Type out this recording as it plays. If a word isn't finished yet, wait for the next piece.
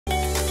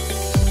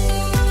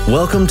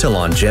Welcome to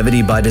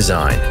Longevity by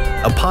Design,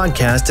 a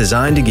podcast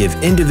designed to give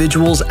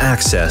individuals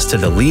access to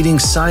the leading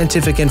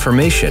scientific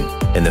information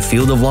in the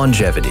field of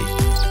longevity.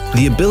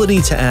 The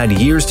ability to add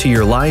years to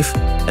your life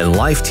and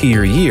life to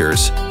your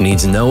years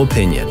needs no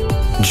opinion.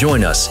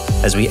 Join us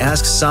as we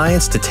ask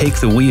science to take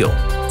the wheel.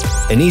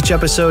 In each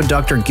episode,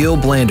 Dr. Gil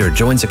Blander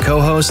joins a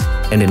co-host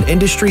and an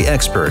industry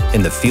expert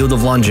in the field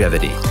of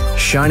longevity,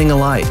 shining a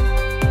light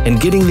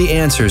and getting the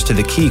answers to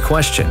the key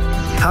question: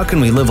 how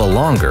can we live a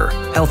longer,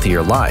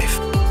 healthier life?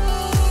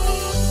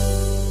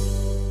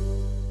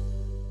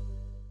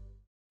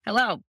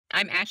 Hello,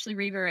 I'm Ashley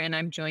Reaver, and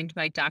I'm joined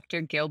by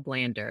Dr. Gil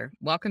Blander.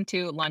 Welcome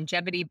to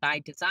Longevity by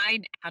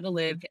Design, How to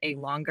Live a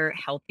Longer,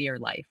 Healthier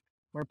Life.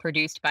 We're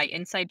produced by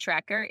Inside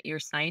Tracker, your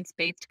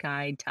science-based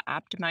guide to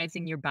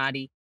optimizing your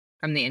body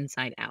from the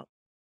inside out.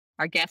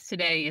 Our guest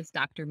today is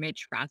Dr.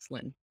 Mitch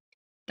Roslin.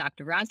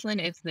 Dr. Roslin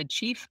is the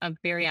Chief of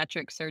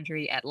Bariatric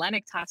Surgery at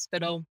Lenox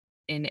Hospital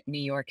in New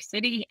York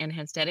City and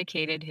has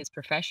dedicated his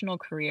professional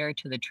career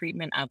to the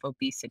treatment of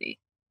obesity.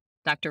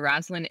 Dr.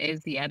 Roslin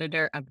is the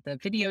editor of the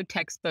video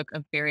textbook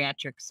of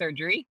bariatric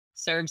surgery,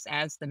 serves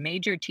as the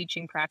major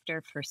teaching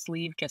proctor for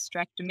sleeve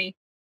gastrectomy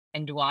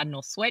and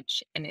duodenal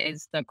switch, and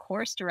is the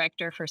course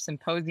director for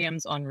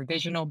symposiums on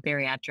revisional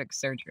bariatric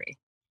surgery.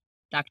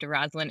 Dr.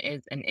 Roslin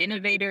is an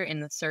innovator in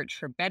the search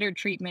for better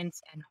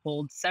treatments and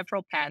holds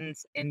several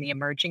patents in the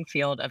emerging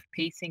field of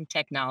pacing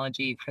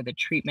technology for the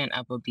treatment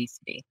of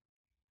obesity.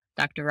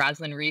 Dr.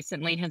 Roslin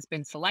recently has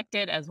been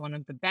selected as one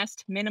of the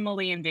best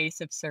minimally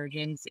invasive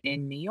surgeons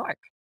in New York.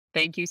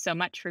 Thank you so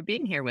much for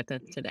being here with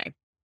us today.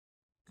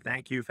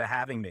 Thank you for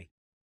having me.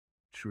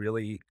 It's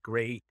really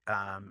great,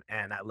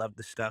 and I love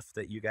the stuff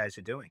that you guys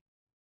are doing.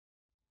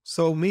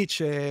 So, Mitch,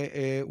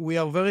 we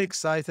are very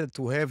excited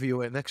to have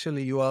you. And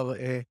actually, you are,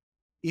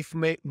 if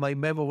my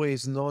memory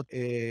is not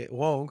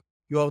wrong,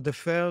 you are the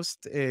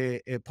first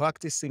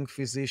practicing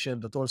physician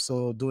that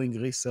also doing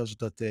research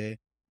that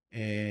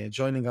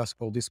joining us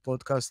for this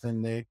podcast.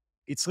 And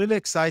it's really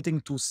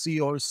exciting to see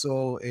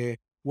also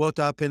what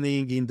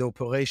happening in the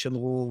operation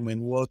room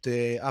and what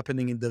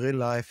happening in the real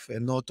life,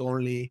 and not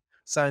only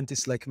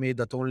scientists like me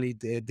that only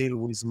deal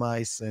with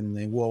mice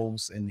and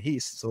worms and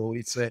yeast. So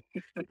it's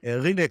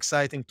really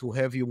exciting to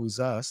have you with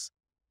us.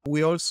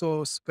 We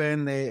also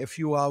spent a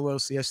few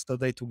hours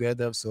yesterday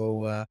together,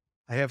 so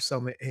I have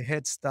some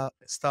head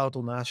start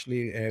on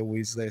Ashley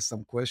with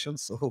some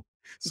questions. So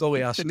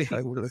sorry, Ashley,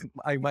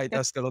 I might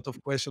ask a lot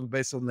of questions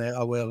based on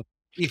our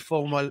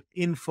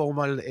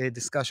informal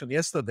discussion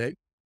yesterday.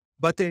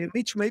 But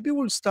Mitch, maybe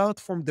we'll start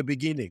from the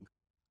beginning.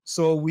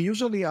 So we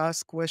usually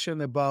ask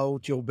questions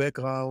about your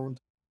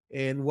background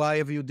and why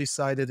have you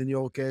decided in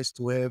your case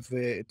to have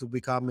to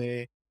become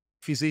a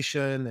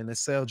physician and a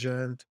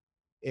surgeon,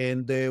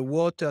 and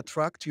what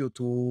attract you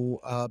to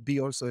be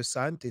also a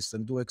scientist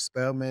and do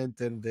experiment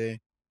and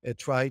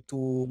try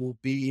to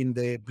be in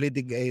the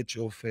bleeding edge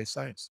of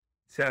science.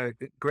 So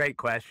great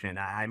question.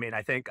 I mean,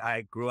 I think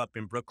I grew up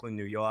in Brooklyn,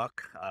 New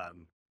York,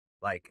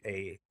 like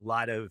a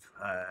lot of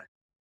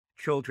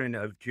children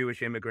of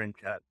Jewish immigrant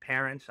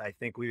parents. I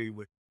think we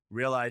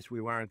realized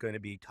we weren't going to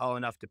be tall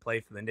enough to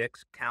play for the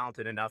Knicks,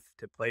 talented enough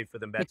to play for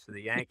the Mets or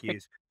the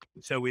Yankees.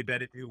 So we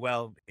better do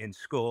well in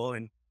school.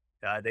 And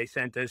they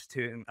sent us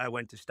to, I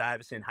went to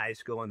Stuyvesant High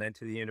School and then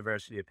to the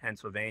University of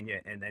Pennsylvania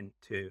and then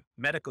to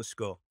medical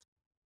school.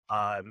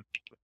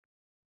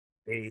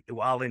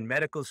 While in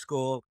medical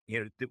school,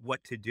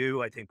 what to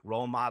do, I think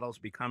role models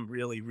become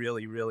really,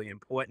 really, really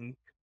important.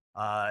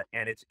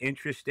 And it's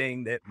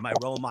interesting that my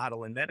role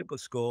model in medical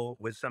school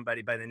was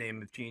somebody by the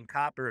name of Gene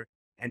Copper.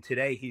 And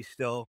today he's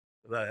still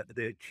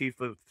the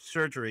chief of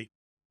surgery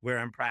where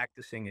I'm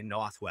practicing in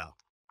Northwell.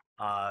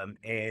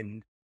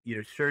 And,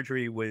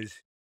 surgery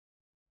was,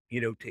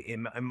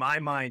 in my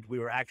mind, we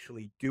were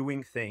actually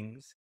doing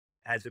things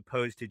as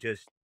opposed to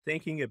just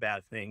thinking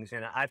about things.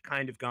 And I've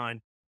kind of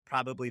gone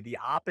probably the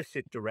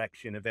opposite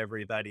direction of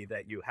everybody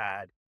that you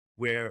had,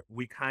 where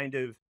we kind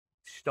of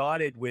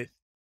started with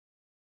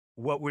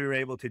what we were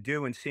able to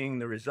do and seeing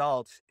the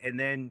results, and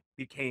then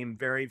became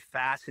very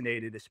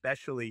fascinated,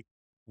 especially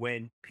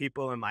when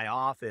people in my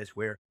office,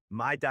 where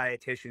my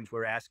dietitians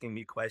were asking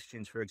me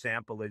questions, for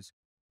example, is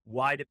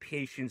why do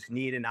patients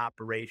need an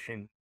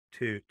operation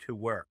to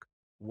work?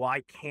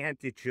 Why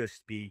can't it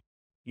just be,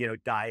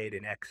 diet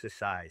and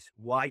exercise?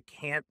 Why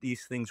can't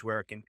these things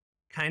work? And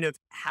kind of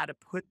how to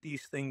put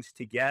these things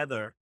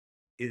together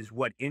is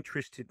what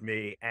interested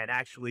me and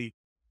actually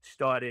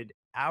started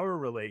our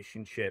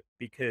relationship,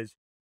 because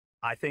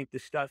I think the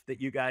stuff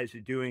that you guys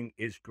are doing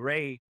is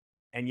great,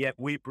 and yet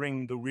we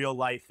bring the real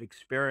life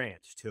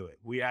experience to it.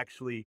 We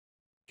actually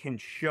can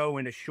show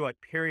in a short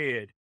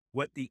period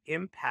what the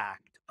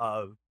impact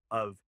of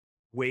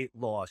weight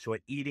loss or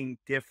eating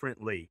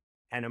differently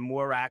and a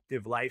more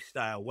active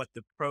lifestyle, what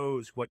the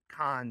pros, what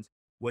cons,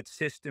 what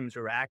systems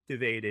are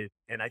activated.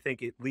 And I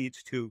think it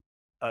leads to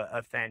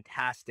a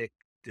fantastic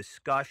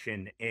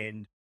discussion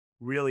and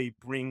really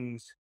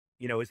brings,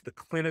 is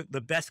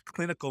the best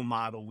clinical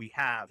model we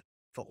have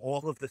for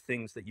all of the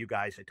things that you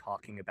guys are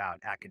talking about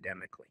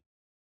academically.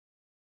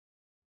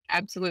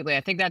 Absolutely.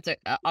 I think that's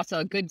also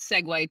a good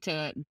segue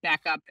to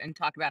back up and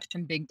talk about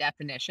some big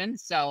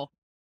definitions. So,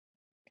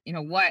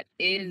 what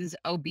is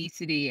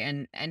obesity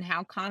and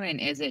how common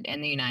is it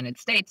in the United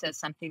States as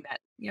something that,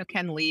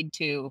 can lead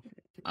to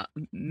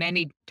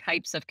many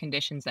types of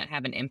conditions that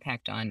have an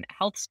impact on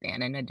health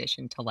span in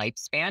addition to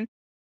lifespan?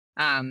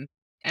 Um,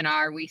 and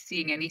are we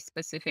seeing any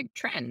specific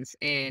trends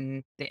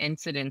in the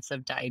incidence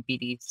of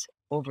diabetes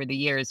over the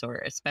years or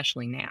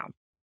especially now?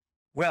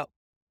 Well,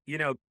 you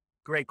know,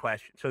 great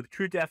question. So the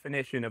true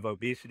definition of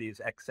obesity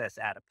is excess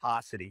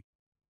adiposity,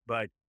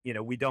 but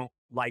we don't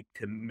like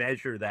to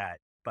measure that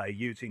by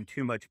using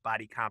too much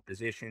body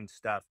composition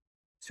stuff.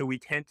 So we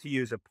tend to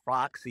use a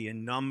proxy, a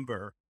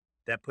number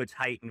that puts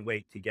height and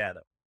weight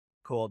together,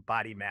 called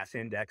body mass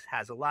index.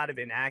 Has a lot of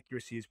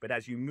inaccuracies, but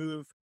as you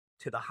move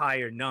to the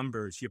higher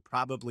numbers,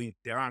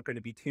 there aren't going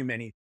to be too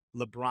many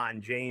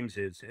LeBron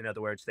Jameses, in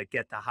other words, that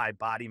get the high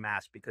body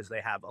mass because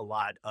they have a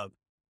lot of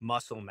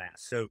muscle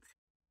mass. So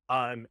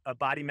a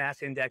body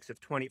mass index of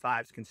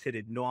 25 is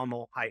considered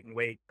normal height and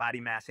weight. Body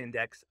mass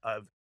index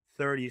of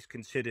 30 is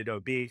considered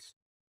obese.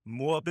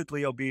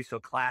 Morbidly obese or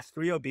class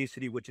 3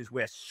 obesity, which is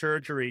where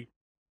surgery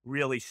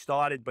really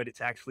started, but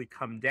it's actually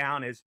come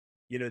down as,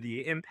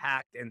 the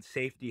impact and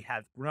safety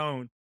have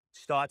grown,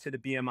 starts at a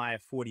BMI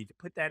of 40. To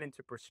put that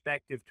into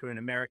perspective to an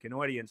American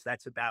audience,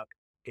 that's about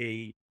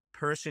a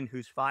person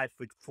who's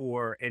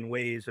 5'4" and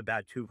weighs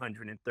about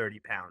 230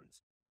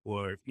 pounds,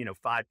 or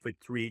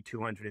 5'3",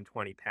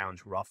 220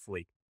 pounds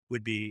roughly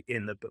would be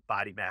in the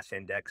body mass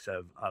index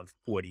of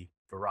 40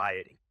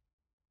 variety.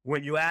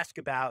 When you ask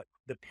about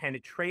the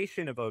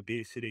penetration of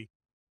obesity,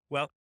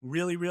 well,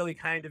 really, really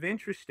kind of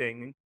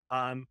interesting.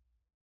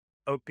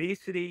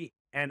 Obesity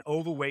and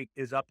overweight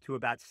is up to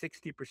about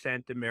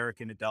 60%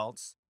 American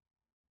adults.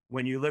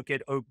 When you look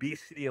at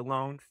obesity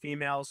alone,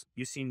 females,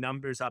 you see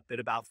numbers up at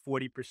about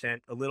 40%,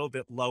 a little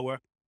bit lower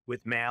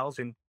with males.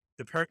 And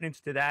the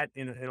pertinence to that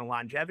in a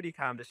longevity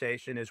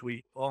conversation, as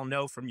we all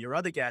know from your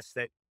other guests,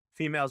 that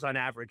females on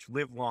average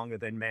live longer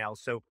than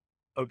males. So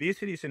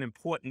obesity is an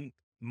important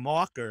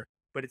marker,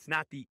 but it's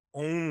not the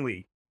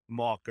only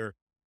marker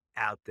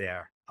out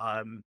there.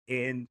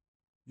 And,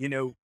 you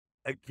know,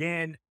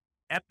 again,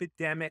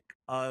 epidemic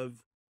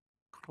of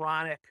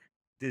chronic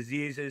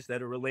diseases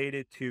that are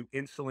related to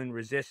insulin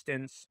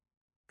resistance,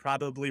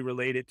 probably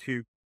related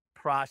to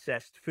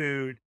processed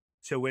food.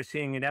 So we're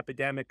seeing an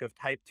epidemic of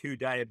type 2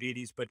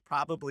 diabetes, but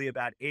probably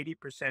about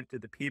 80%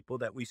 of the people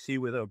that we see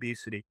with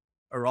obesity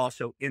are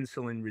also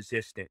insulin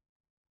resistant.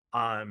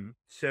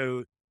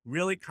 So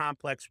really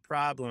complex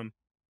problem.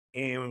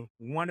 And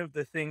one of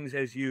the things,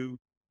 as you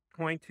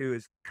point to,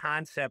 is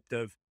concept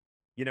of,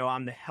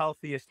 I'm the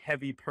healthiest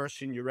heavy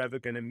person you're ever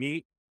going to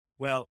meet.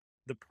 Well,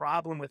 the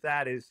problem with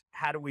that is,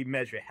 how do we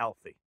measure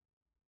healthy?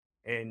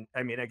 And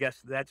I mean, I guess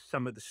that's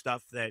some of the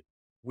stuff that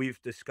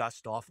we've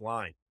discussed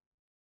offline.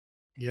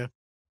 Yeah.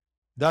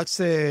 That's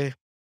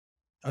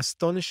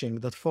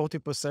astonishing that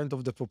 40%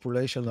 of the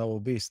population are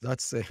obese.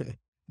 That's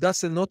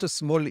not a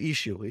small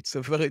issue. It's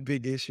a very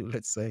big issue,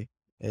 let's say.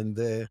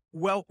 And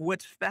Well,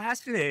 what's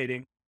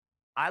fascinating,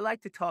 I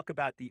like to talk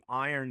about the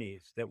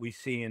ironies that we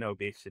see in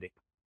obesity.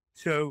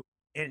 So,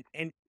 and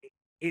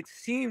it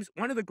seems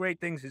one of the great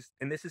things is,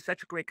 and this is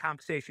such a great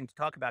conversation to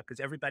talk about because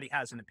everybody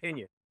has an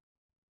opinion,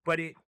 but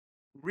it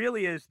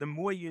really is, the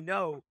more you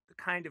know, the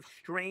kind of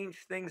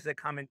strange things that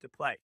come into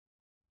play.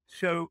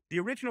 So the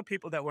original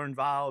people that were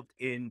involved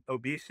in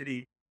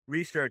obesity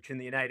research in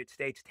the United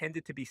States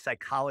tended to be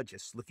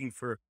psychologists looking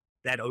for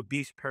that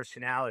obese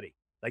personality.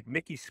 Like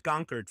Mickey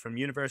Skunkard from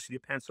University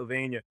of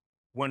Pennsylvania,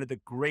 one of the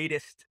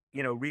greatest,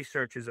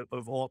 researchers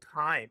of all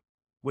time,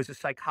 was a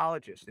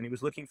psychologist, and he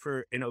was looking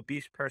for an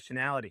obese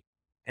personality.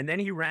 And then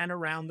he ran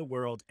around the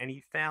world and he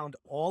found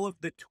all of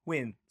the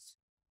twins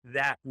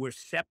that were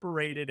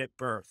separated at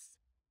birth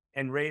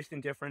and raised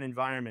in different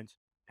environments.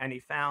 And he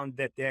found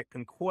that their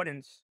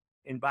concordance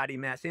in body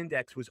mass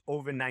index was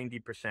over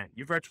 90%.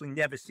 You virtually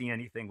never see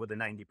anything with a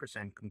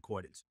 90%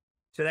 concordance.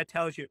 So that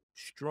tells you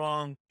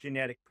strong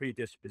genetic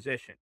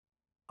predisposition.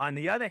 On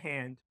the other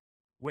hand,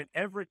 when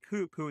Everett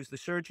Koop, who was the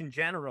Surgeon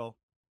General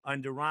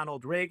under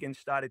Ronald Reagan,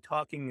 started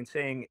talking and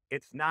saying,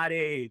 it's not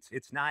AIDS,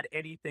 it's not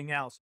anything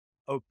else,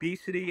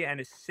 obesity and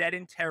a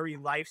sedentary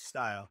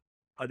lifestyle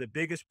are the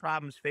biggest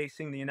problems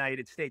facing the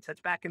United States.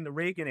 That's back in the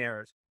Reagan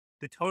eras.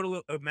 The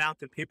total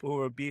amount of people who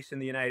are obese in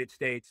the United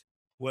States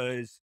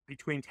was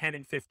between 10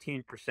 and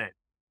 15%.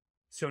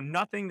 So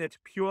nothing that's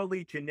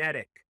purely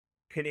genetic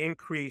can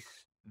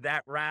increase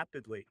that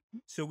rapidly.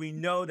 So we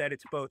know that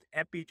it's both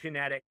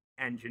epigenetic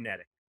and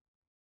genetic.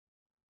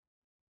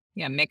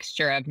 Yeah,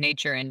 mixture of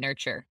nature and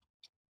nurture.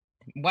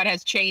 What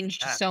has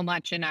changed Uh, so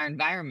much in our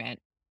environment?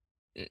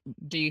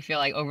 Do you feel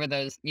like over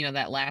those,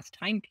 that last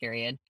time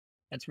period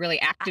that's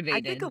really I think,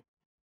 activated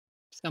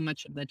so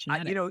much of the I, you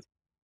genetics? know,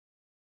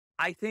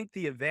 I think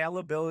the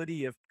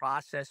availability of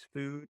processed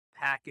food,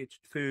 packaged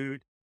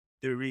food,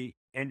 the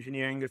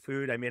re-engineering of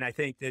food. I mean, I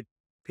think that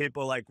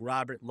people like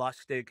Robert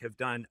Lustig have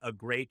done a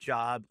great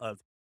job of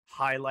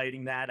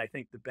highlighting that. I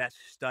think the best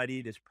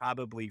studied is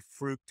probably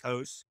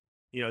fructose.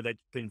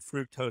 that's been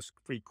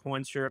fructose-free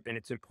corn syrup. And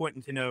it's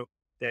important to know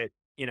that,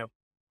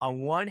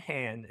 on one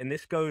hand, and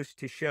this goes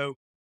to show,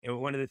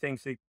 one of the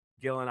things that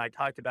Gil and I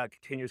talked about,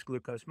 continuous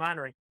glucose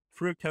monitoring,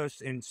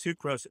 fructose and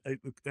sucrose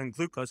and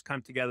glucose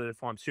come together to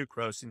form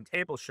sucrose and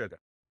table sugar.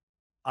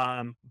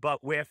 But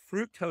where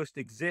fructose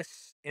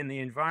exists in the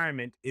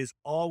environment is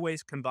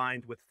always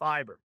combined with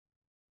fiber.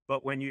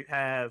 But when you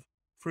have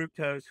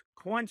fructose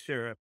corn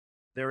syrup,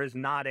 there is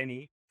not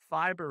any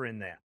fiber in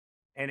there.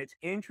 And it's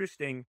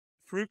interesting,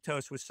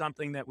 fructose was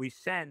something that we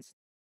sensed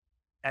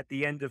at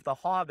the end of the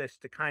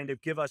harvest to kind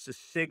of give us a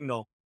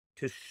signal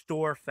to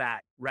store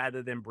fat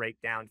rather than break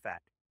down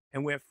fat.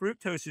 And where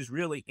fructose is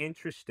really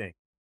interesting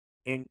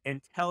and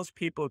tells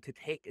people to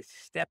take a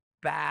step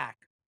back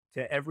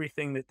to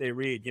everything that they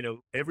read.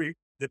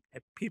 The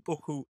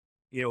people who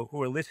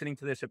are listening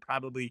to this are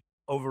probably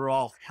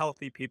overall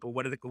healthy people.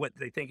 What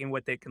they thinking?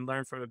 What they can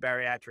learn from a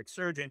bariatric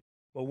surgeon?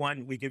 Well,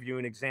 one, we give you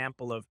an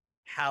example of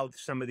how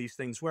some of these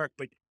things work,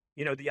 but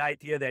the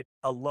idea that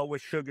a lower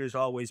sugar is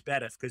always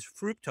better because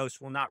fructose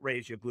will not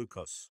raise your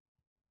glucose.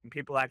 And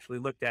people actually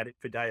looked at it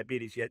for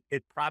diabetes, yet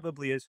it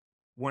probably is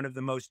one of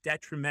the most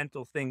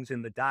detrimental things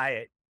in the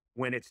diet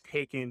when it's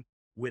taken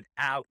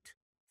without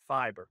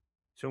fiber.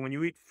 So when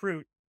you eat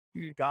fruit,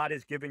 God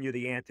has given you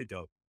the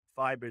antidote.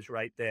 Fiber's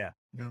right there.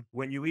 Yeah.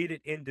 When you eat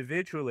it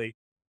individually,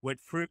 what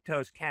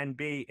fructose can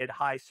be at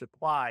high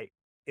supply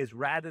is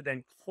rather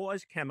than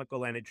cause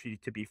chemical energy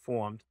to be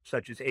formed,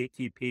 such as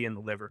ATP in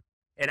the liver,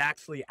 it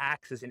actually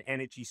acts as an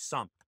energy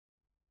sump.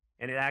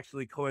 And it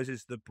actually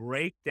causes the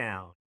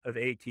breakdown of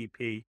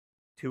ATP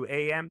to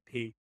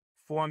AMP,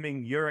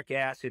 forming uric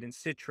acid and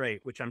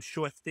citrate, which I'm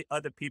sure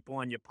other people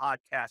on your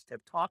podcast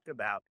have talked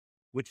about,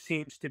 which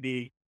seems to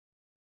be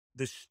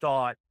the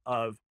start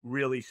of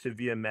really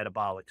severe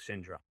metabolic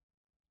syndrome.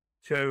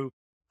 So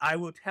I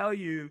will tell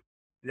you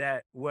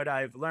that what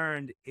I've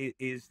learned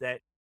is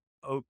that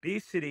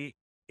obesity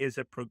is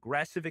a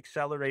progressive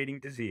accelerating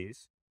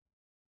disease.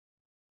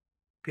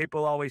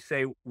 People always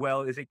say,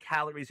 well, is it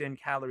calories in,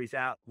 calories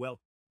out? Well,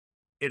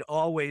 it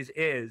always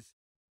is,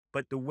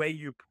 but the way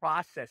you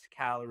process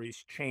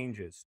calories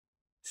changes.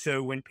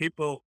 So when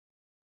people,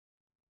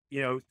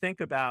 think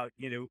about,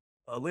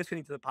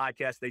 listening to the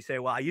podcast, they say,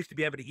 well, I used to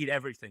be able to eat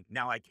everything.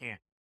 Now I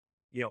can't.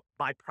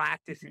 My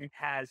practice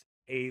has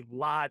a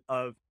lot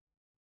of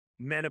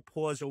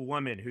menopausal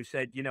women who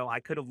said, I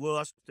could have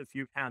lost a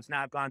few pounds.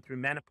 Now I've gone through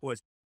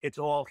menopause. It's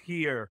all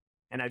here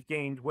and I've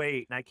gained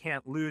weight and I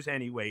can't lose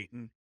any weight.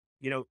 And,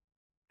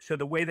 so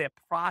the way they're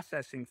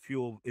processing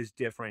fuel is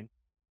different.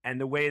 And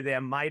the way their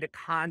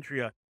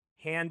mitochondria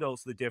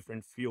handles the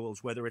different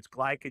fuels, whether it's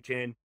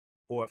glycogen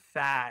or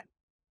fat,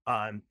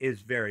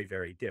 is very,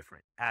 very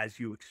different as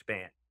you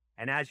expand.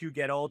 And as you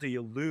get older,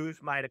 you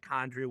lose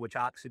mitochondria, which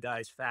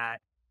oxidize fat.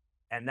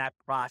 And that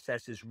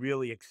process is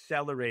really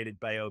accelerated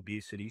by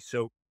obesity.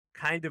 So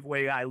kind of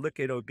way I look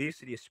at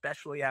obesity,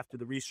 especially after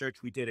the research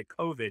we did at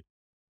COVID,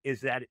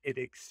 is that it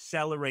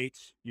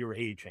accelerates your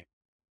aging.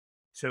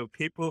 So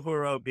people who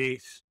are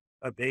obese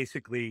are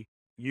basically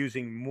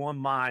using more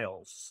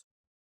miles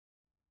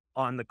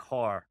on the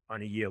car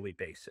on a yearly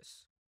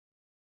basis.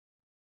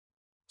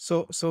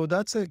 So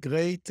that's a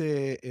great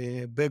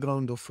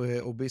background of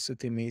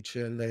obesity,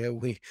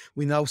 Mitchell.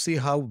 We now see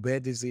how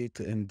bad is it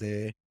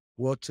and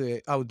what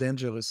how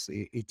dangerous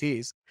it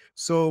is.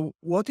 So,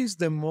 what is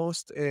the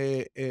most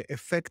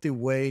effective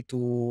way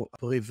to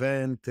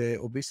prevent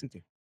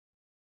obesity?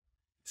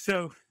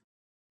 So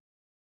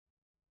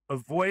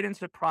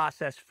avoidance of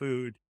processed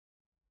food.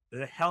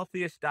 The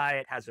healthiest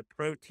diet has a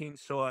protein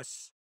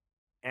source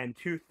and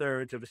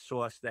 2/3 of a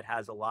source that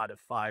has a lot of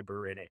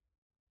fiber in it.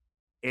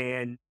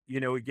 And,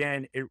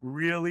 again, it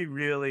really,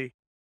 really,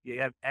 you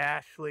have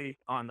Ashley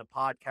on the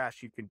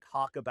podcast. You can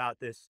talk about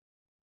this.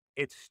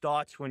 It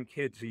starts when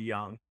kids are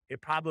young.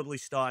 It probably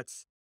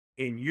starts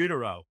in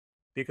utero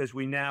because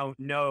we now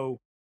know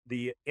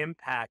the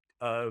impact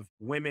of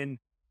women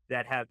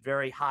that have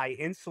very high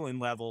insulin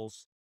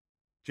levels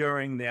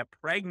during their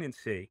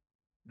pregnancy.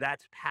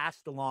 That's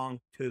passed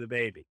along to the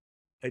baby.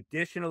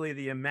 Additionally,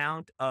 the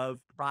amount of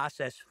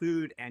processed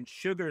food and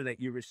sugar that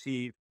you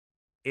receive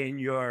in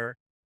your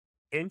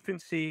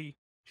infancy,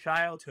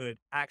 childhood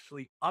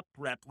actually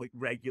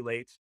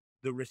regulates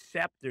the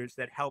receptors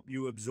that help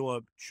you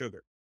absorb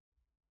sugar.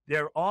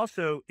 There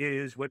also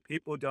is what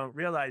people don't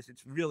realize.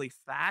 It's really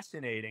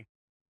fascinating.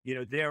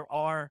 There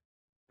are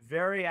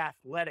very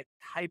athletic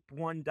type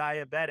 1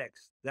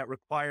 diabetics that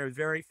require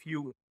very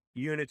few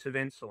units of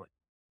insulin.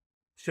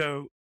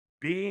 So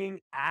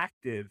being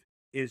active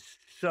is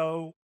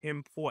so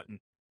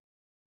important,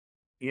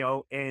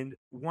 and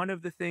one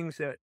of the things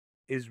that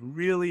is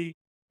really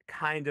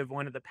kind of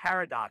one of the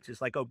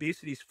paradoxes, like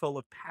obesity is full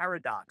of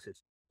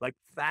paradoxes, like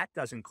fat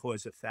doesn't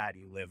cause a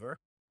fatty liver.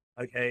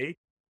 Okay.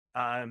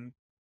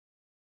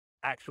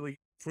 Actually,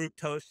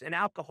 fructose and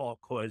alcohol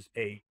cause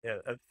a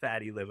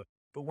fatty liver.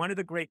 But one of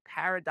the great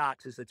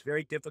paradoxes that's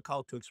very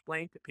difficult to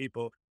explain to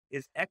people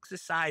is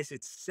exercise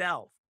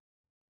itself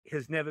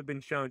has never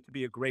been shown to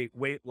be a great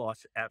weight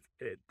loss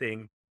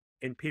thing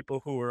in people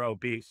who are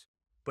obese.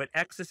 but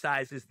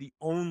exercise is the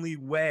only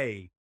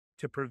way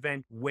to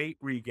prevent weight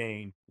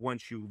regain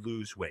once you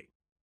lose weight.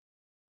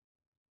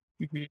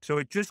 Mhm. So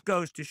it just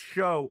goes to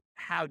show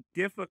how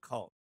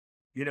difficult,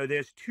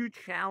 there's two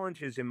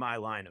challenges in my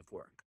line of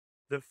work.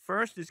 The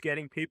first is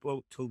getting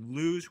people to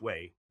lose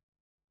weight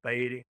by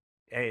eating,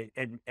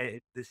 and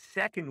the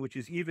second, which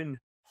is even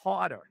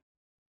harder,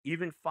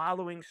 even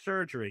following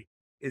surgery,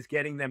 is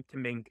getting them to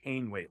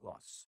maintain weight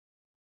loss.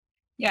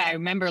 Yeah, I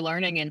remember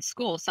learning in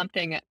school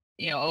something,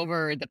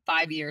 over the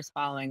 5 years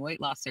following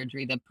weight loss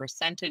surgery, the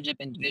percentage of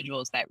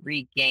individuals that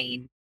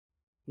regain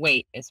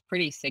weight is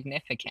pretty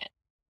significant.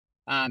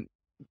 Um,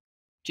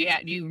 do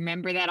you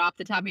remember that off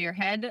the top of your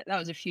head? That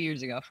was a few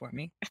years ago for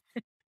me.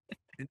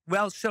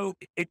 Well, so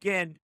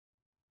again,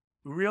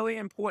 really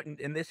important,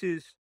 and this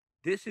is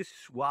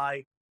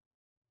why,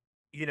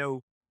 you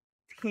know,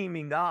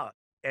 teaming up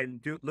and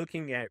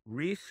looking at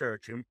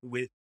research and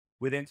with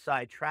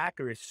Inside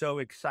Tracker is so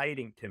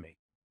exciting to me,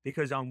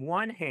 because on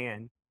one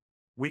hand,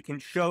 we can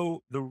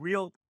show the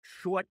real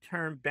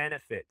short-term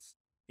benefits,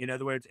 in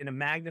other words, in a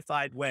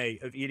magnified way,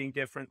 of eating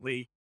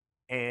differently,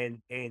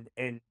 and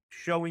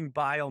showing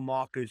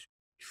biomarkers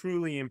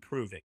truly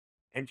improving,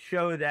 and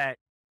show that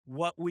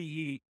what we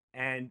eat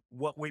and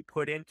what we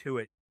put into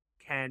it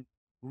can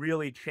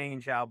really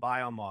change our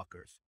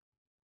biomarkers.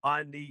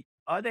 On the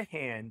other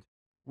hand,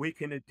 we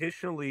can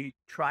additionally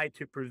try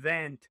to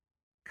prevent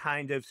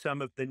kind of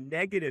some of the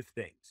negative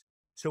things.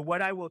 So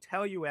what I will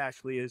tell you,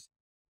 Ashley, is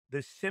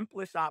the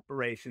simplest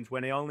operations,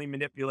 when they only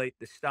manipulate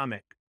the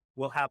stomach,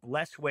 will have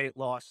less weight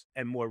loss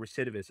and more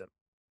recidivism.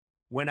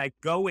 When I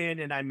go in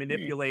and I Hmm,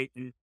 manipulate,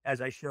 and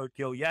as I showed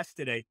Gil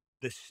yesterday,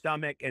 the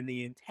stomach and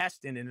the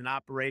intestine in an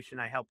operation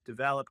I helped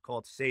develop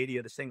called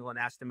SADIA, the single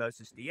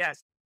anastomosis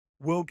DS,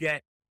 we'll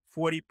get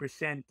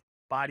 40%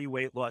 body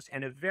weight loss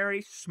and a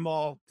very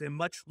small to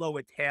much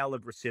lower tail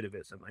of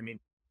recidivism. I mean,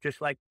 just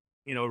like,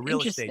 a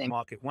real estate interesting.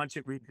 market, once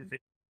it reaches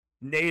its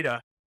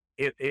nadir,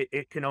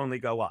 it can only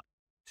go up.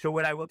 So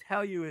what I will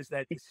tell you is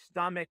that the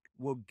stomach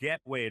will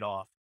get weight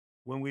off.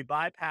 When we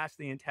bypass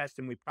the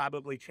intestine, we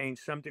probably change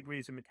some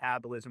degrees of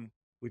metabolism.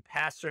 We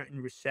pass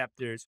certain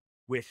receptors.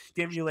 We're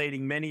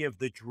stimulating many of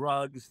the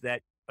drugs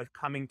that are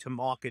coming to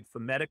market for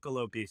medical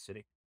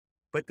obesity.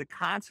 But the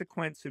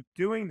consequence of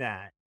doing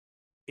that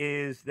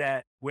is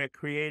that we're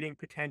creating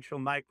potential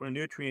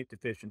micronutrient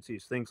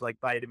deficiencies, things like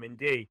vitamin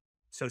D.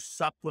 So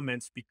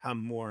supplements become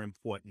more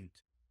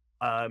important.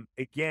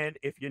 Again,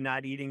 if you're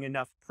not eating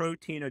enough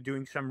protein or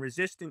doing some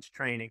resistance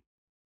training,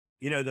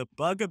 the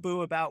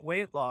bugaboo about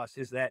weight loss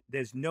is that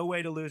there's no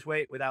way to lose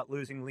weight without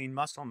losing lean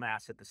muscle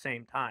mass at the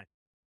same time.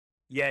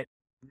 Yet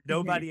Mhm.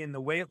 nobody in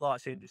the weight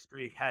loss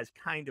industry has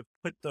kind of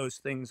put those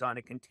things on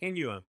a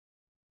continuum.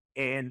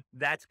 And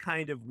that's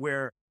kind of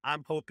where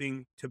I'm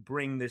hoping to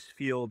bring this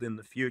field in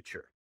the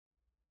future.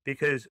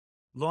 Because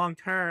long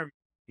term,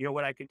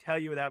 what I can tell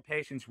you with our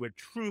patients, we're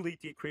truly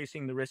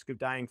decreasing the risk of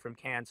dying from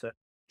cancer,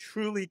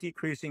 truly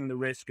decreasing the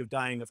risk of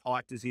dying of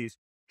heart disease,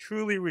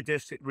 truly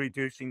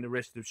reducing the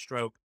risk of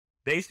stroke.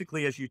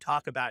 Basically, as you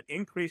talk about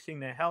increasing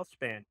their health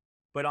span.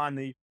 But on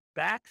the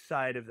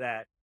backside of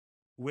that,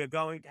 we're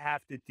going to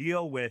have to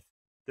deal with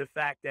the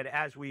fact that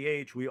as we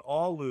age, we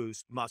all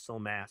lose muscle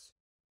mass,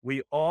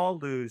 we all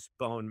lose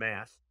bone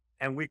mass,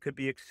 and we could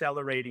be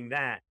accelerating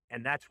that.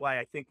 And that's why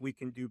I think we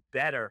can do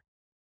better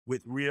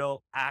with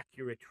real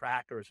accurate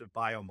trackers of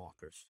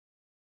biomarkers.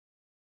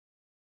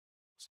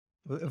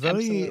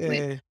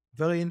 Absolutely.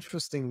 Very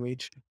interesting,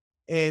 Mitch.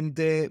 And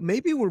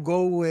maybe we'll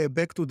go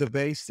back to the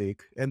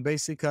basic. And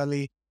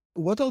basically,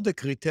 what are the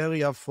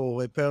criteria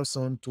for a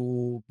person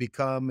to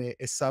become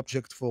a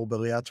subject for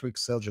bariatric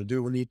surgery?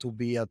 Do you need to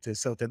be at a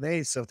certain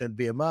age, certain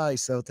BMI,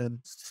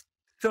 certain?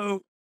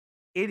 So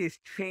it is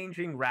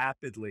changing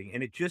rapidly.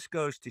 And it just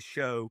goes to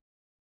show,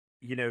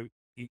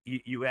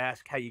 you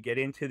ask how you get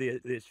into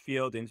this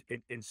field,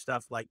 and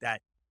stuff like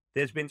that.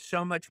 There's been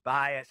so much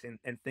bias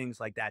and things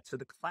like that. So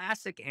the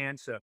classic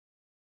answer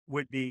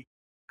would be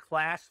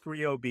class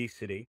 3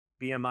 obesity,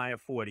 BMI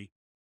of 40,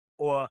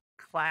 or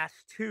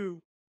class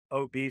 2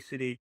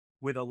 obesity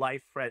with a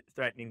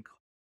life-threatening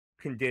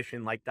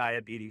condition like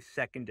diabetes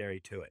secondary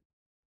to it.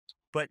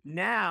 But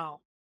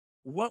now,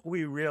 what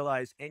we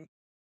realize, and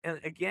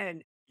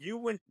again, you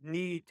wouldn't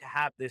need to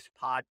have this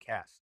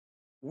podcast.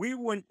 We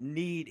wouldn't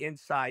need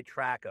Inside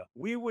Tracker.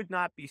 We would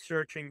not be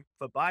searching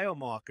for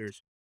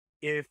biomarkers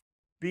if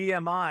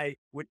BMI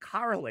would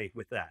correlate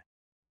with that.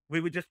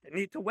 We would just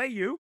need to weigh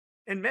you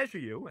and measure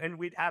you, and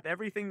we'd have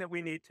everything that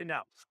we need to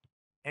know.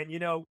 And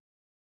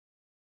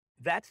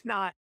that's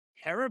not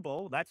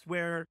terrible. That's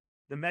where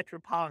the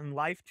Metropolitan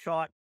Life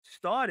chart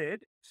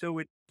started. So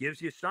it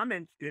gives you some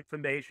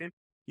information.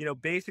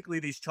 Basically,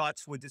 these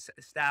charts were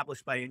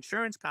established by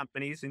insurance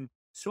companies and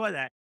saw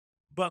that.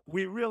 But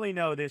we really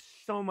know there's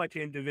so much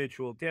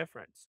individual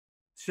difference.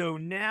 So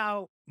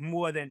now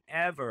more than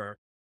ever,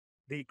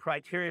 the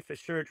criteria for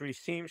surgery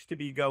seems to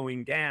be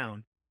going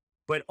down.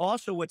 But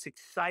also, what's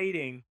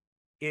exciting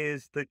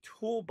is the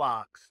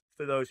toolbox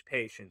for those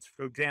patients.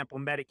 For example,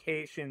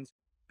 medications,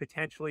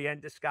 potentially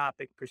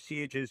endoscopic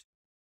procedures.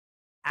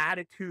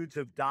 attitudes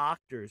of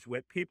doctors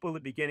where people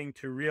are beginning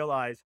to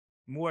realize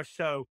more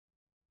so,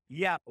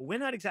 yeah, we're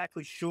not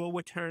exactly sure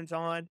what turns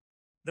on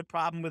the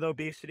problem with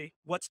obesity.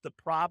 What's the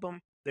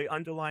problem, the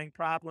underlying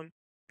problem?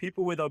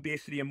 People with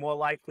obesity are more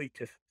likely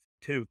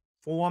to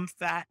form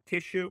fat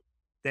tissue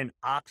than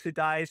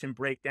oxidize and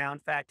break down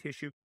fat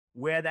tissue.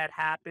 Where that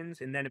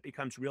happens, and then it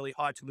becomes really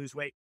hard to lose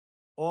weight.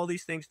 All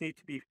these things need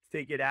to be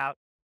figured out,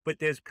 but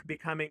there's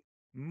becoming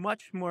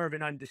much more of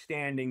an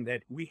understanding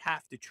that we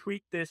have to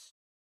treat this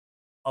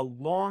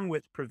along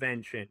with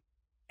prevention.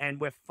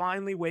 And we're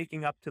finally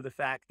waking up to the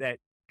fact that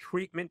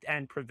treatment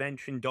and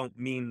prevention don't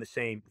mean the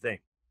same thing.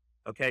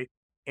 Okay.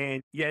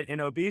 And yet in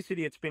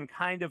obesity, it's been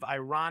kind of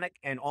ironic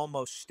and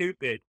almost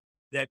stupid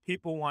that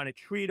people want to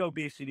treat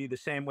obesity the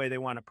same way they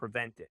want to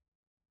prevent it.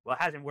 Well,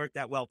 it hasn't worked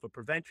that well for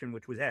prevention,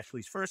 which was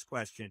Ashley's first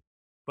question.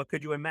 But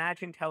could you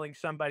imagine telling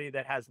somebody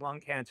that has lung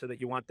cancer that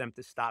you want them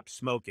to stop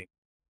smoking?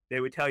 They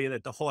would tell you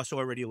that the horse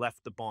already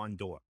left the barn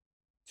door.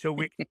 So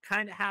we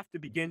kind of have to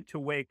begin to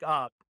wake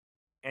up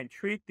and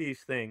treat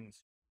these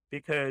things,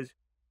 because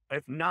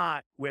if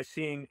not, we're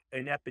seeing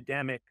an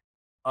epidemic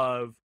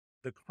of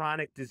the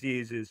chronic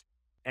diseases.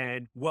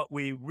 And what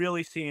we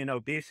really see in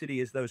obesity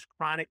is those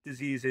chronic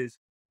diseases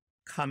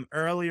come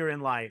earlier in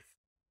life.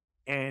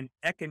 And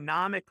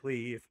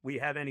economically, if we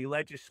have any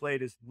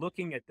legislators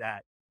looking at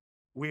that,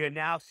 we are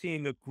now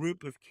seeing a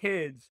group of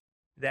kids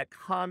that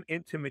come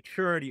into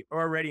maturity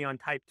already on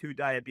type 2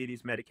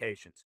 diabetes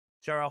medications.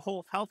 So our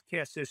whole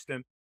healthcare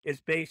system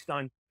is based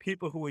on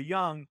people who are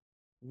young,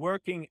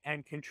 working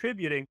and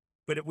contributing.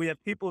 But if we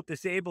have people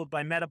disabled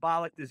by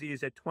metabolic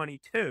disease at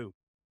 22,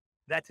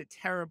 that's a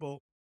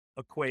terrible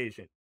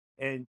equation.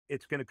 And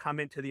it's going to come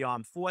into the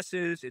armed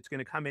forces. It's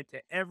going to come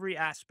into every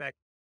aspect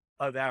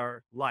of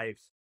our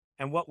lives.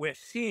 And what we're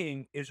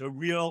seeing is a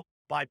real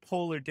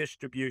bipolar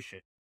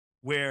distribution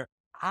where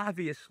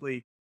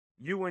obviously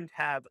you wouldn't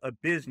have a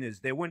business.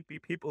 There wouldn't be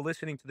people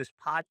listening to this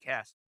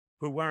podcast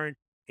who weren't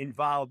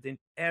involved in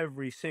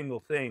every single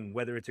thing,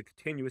 whether it's a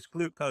continuous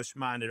glucose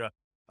monitor,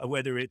 or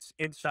whether it's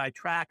inside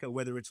tracker,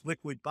 whether it's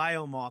liquid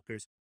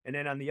biomarkers. And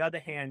then on the other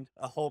hand,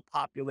 a whole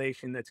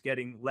population that's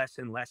getting less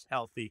and less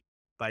healthy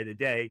by the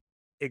day,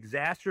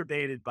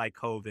 exacerbated by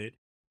COVID,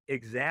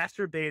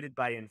 exacerbated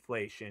by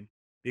inflation.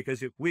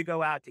 Because if we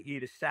go out to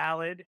eat a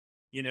salad,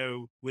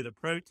 with a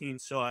protein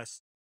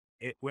sauce,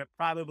 we're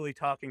probably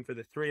talking for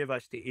the three of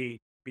us to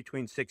eat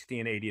between $60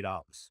 and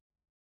 $80.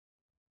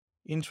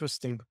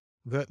 Interesting.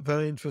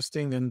 Very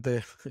interesting and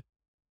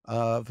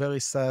very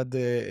sad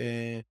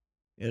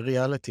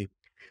reality.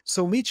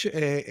 So, Mitch,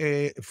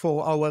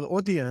 for our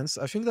audience,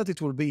 I think that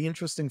it will be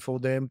interesting for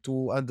them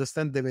to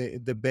understand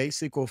the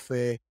basic of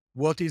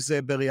what is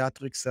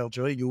bariatric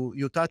surgery.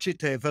 You touch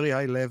it at a very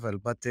high level,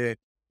 but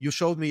you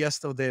showed me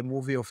yesterday a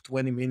movie of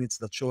 20 minutes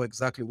that show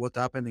exactly what's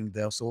happening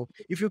there. So,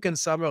 if you can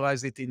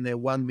summarize it in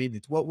 1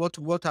 minute,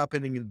 what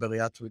happening in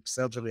bariatric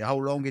surgery, how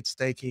long it's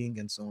taking,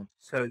 and so on.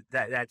 So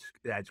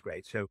that's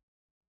great. So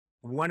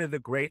one of the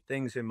great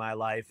things in my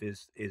life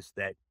is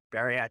that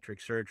bariatric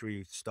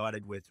surgery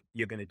started with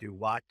you're going to do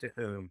what to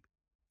whom,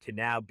 to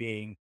now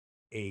being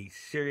a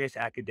serious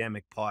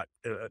academic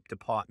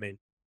department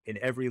in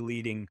every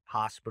leading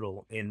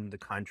hospital in the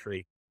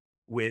country,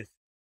 with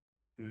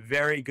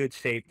very good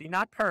safety,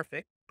 not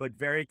perfect, but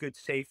very good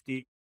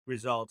safety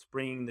results,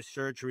 bringing the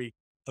surgery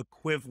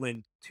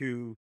equivalent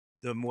to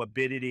the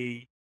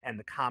morbidity and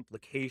the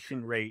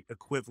complication rate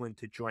equivalent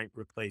to joint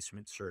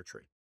replacement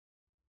surgery.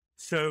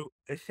 So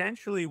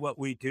essentially what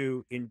we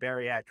do in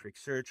bariatric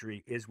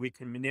surgery is we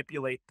can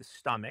manipulate the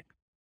stomach,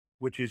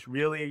 which is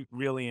really,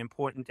 really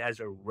important as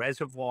a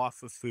reservoir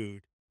for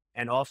food,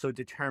 and also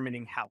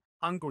determining how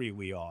hungry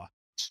we are,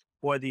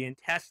 or the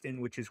intestine,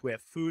 which is where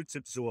food's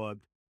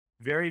absorbed,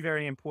 very,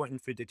 very important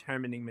for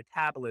determining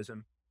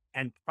metabolism,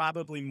 and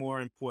probably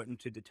more important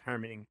to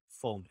determining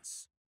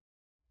fullness.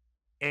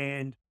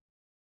 And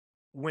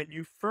when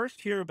you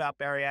first hear about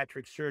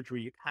bariatric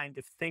surgery, you kind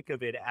of think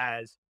of it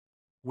as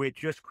we're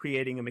just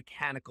creating a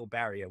mechanical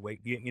barrier.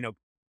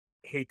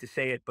 Hate to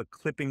say it, but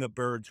clipping a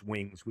bird's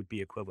wings would be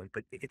equivalent.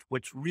 But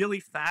what's really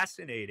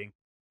fascinating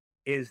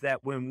is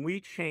that when we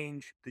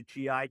change the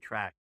GI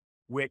tract,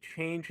 we're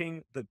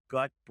changing the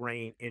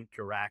gut-brain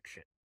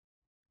interaction.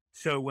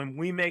 So when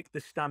we make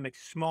the stomach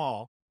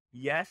small,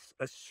 yes,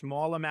 a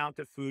small amount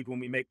of food when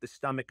we make the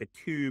stomach a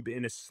tube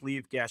in a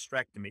sleeve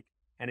gastrectomy.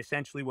 And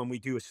essentially when we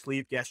do a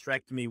sleeve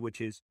gastrectomy, which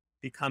has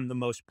become the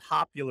most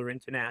popular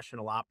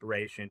international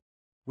operation,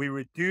 we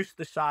reduce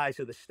the size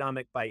of the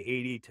stomach by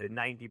 80 to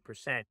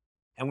 90%.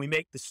 And we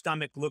make the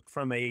stomach look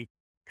from a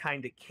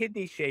kind of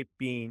kidney-shaped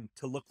bean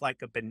to look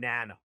like a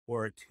banana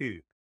or a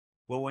tube.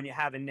 Well, when you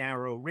have a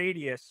narrow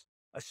radius,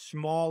 a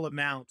small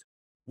amount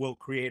will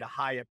create a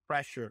higher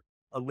pressure,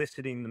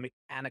 eliciting the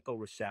mechanical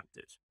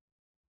receptors.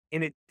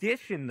 In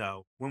addition,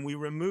 though, when we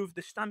remove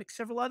the stomach,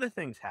 several other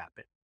things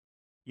happen.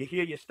 You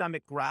hear your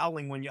stomach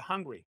growling when you're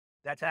hungry.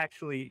 That's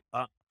actually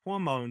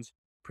hormones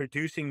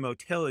producing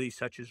motility,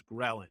 such as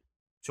ghrelin.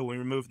 So when we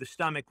remove the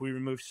stomach, we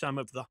remove some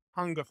of the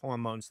hunger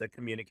hormones that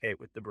communicate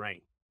with the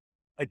brain.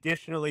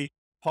 Additionally,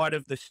 part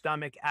of the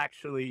stomach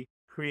actually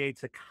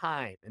creates a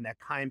chyme, and that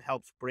chyme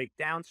helps break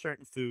down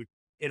certain food.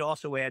 It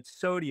also adds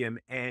sodium,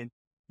 and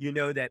you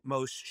know that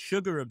most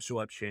sugar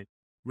absorption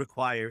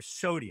requires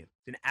sodium.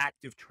 It's an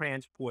active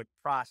transport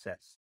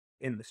process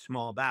in the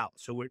small bowel.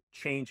 So we're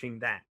changing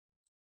that.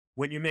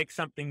 When you make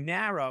something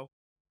narrow,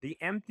 the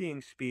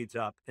emptying speeds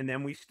up, and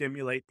then we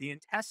stimulate the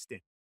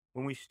intestine.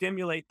 When we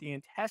stimulate the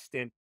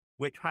intestine,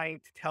 we're trying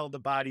to tell the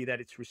body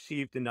that it's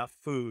received enough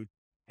food.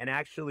 And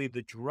actually,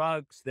 the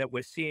drugs that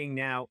we're seeing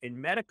now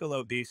in medical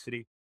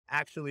obesity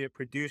actually are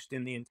produced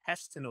in the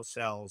intestinal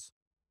cells.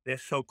 They're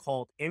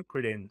so-called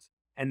incretins,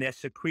 and they're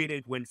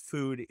secreted when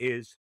food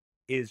is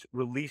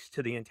released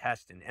to the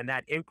intestine. And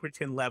that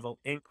incretin level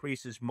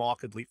increases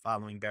markedly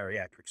following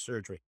bariatric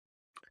surgery.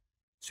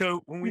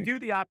 So when we do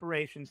the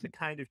operations that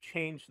kind of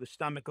change the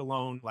stomach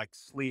alone, like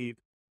sleeve,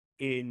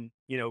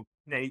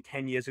 maybe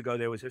 10 years ago,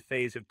 there was a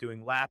phase of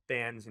doing lap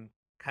bands, and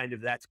kind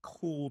of that's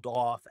cooled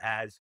off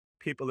as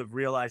people have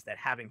realized that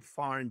having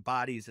foreign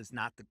bodies is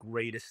not the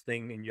greatest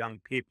thing in young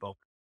people.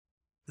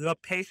 The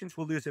patients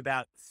will lose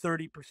about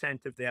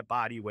 30% of their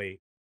body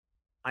weight.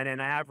 On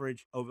an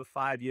average, over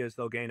 5 years,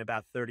 they'll gain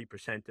about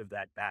 30% of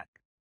that back.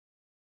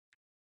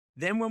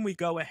 Then when we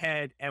go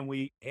ahead and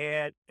we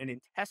add an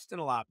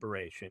intestinal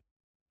operation,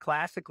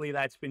 classically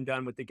that's been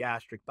done with the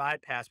gastric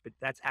bypass, but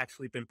that's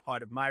actually been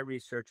part of my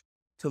research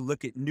to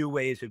look at new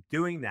ways of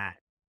doing that.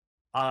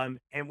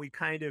 And we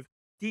kind of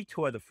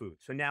detour the food.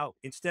 So now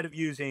instead of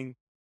using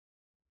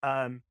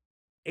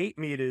 8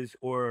 meters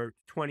or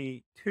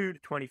 22 to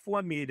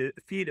 24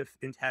 feet of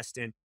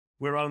intestine,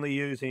 we're only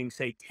using,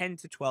 say, 10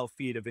 to 12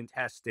 feet of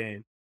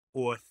intestine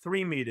or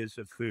 3 meters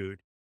of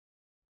food.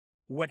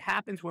 What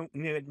happens when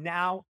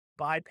now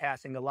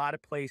bypassing a lot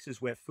of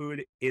places where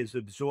food is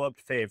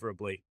absorbed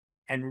favorably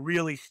and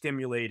really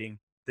stimulating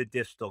the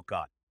distal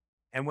gut.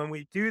 And when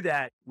we do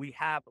that, we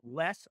have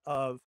less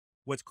of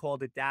what's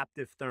called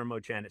adaptive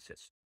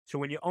thermogenesis. So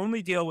when you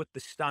only deal with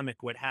the stomach,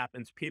 what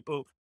happens,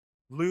 people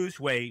lose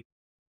weight,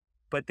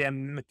 but their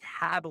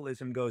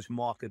metabolism goes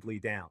markedly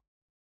down.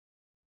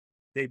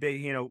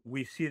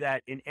 We see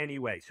that in any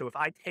way. So if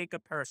I take a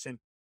person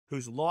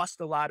who's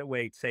lost a lot of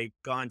weight, say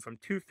gone from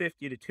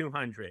 250 to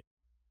 200,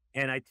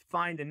 and I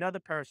find another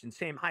person,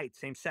 same height,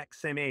 same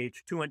sex, same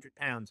age, 200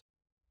 pounds,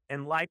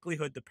 in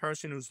likelihood, the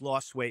person who's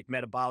lost weight,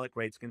 metabolic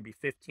rate is going to be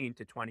 15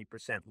 to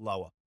 20%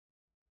 lower.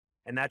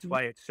 And that's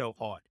why it's so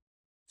hard.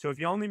 So if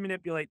you only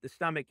manipulate the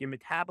stomach, your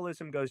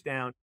metabolism goes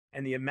down,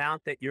 and the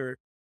amount that you're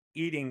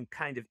eating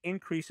kind of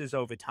increases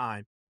over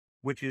time,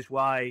 which is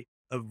why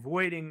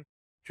avoiding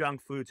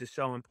junk foods is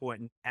so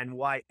important and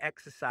why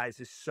exercise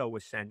is so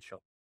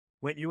essential.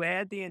 When you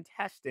add the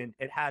intestine,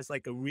 it has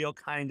like a real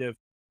kind of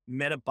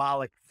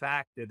metabolic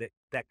factor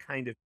that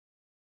kind of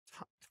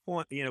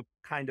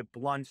kind of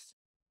blunts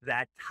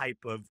that type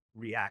of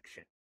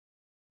reaction.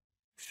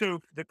 So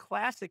the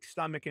classic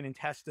stomach and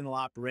intestinal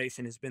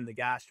operation has been the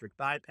gastric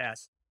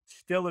bypass,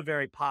 still a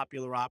very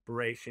popular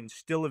operation,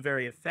 still a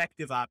very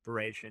effective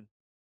operation.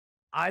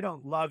 I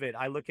don't love it.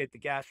 I look at the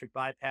gastric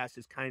bypass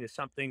as kind of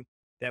something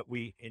that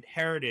we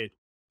inherited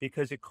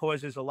because it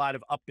causes a lot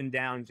of up and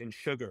downs in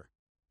sugar.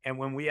 And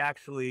when we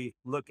actually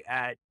look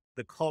at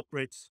the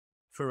culprits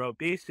for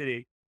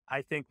obesity,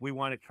 I think we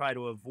want to try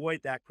to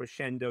avoid that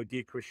crescendo,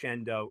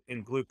 decrescendo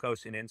in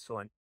glucose and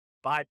insulin.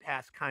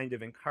 Bypass kind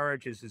of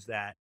encourages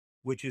that,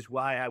 which is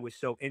why I was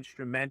so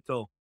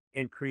instrumental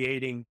in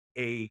creating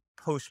a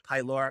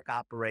post-pyloric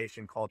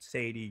operation called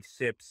SADI,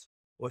 SIPS,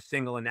 or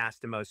single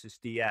anastomosis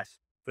DS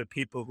for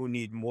people who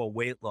need more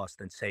weight loss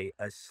than, say,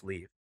 a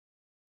sleeve.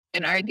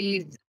 And are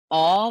these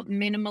all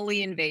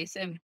minimally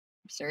invasive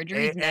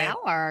surgeries now,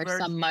 or are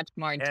some much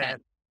more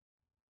intense?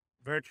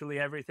 Virtually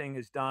everything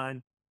is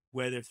done,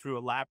 whether through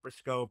a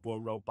laparoscope or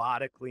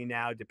robotically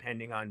now,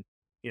 depending on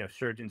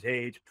surgeon's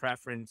age,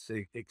 preference,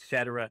 et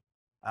cetera.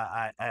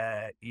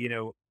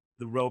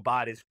 The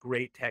robot is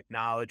great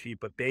technology,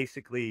 but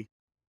basically,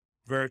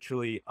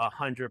 virtually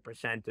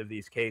 100% of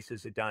these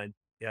cases are done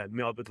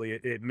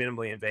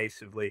minimally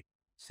invasively.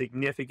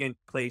 Significant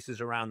places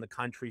around the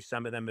country,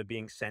 some of them are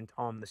being sent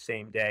home the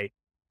same day.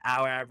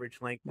 Our average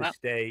length of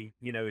stay,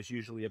 is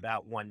usually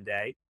about 1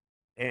 day.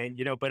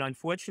 And, but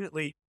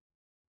unfortunately,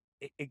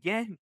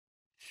 again,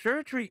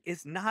 surgery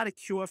is not a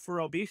cure for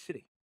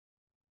obesity.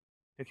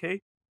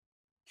 Okay?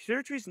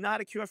 Surgery is not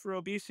a cure for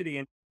obesity.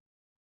 And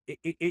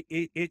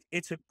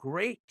it's a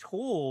great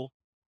tool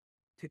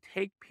to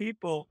take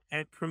people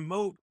and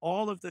promote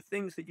all of the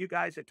things that you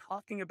guys are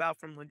talking about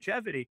from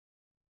longevity.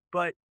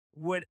 But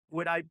what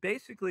I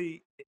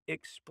basically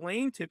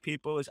explain to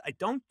people is I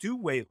don't do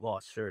weight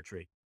loss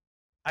surgery.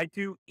 I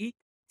do eat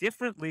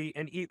differently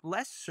and eat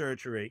less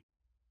surgery.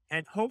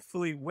 And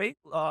hopefully weight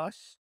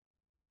loss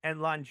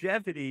and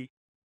longevity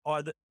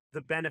are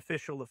the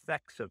beneficial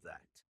effects of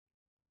that.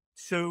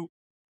 So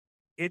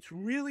it's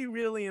really,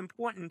 really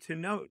important to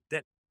note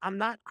that I'm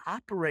not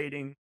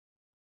operating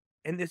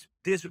in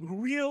this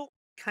real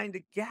kind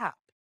of gap.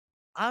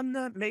 I'm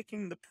not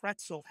making the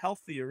pretzel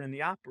healthier in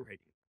the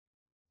operating.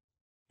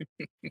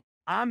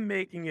 I'm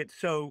making it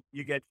so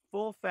you get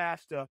full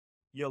faster,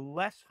 you're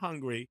less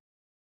hungry,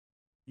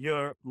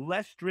 you're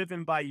less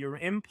driven by your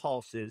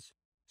impulses,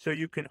 so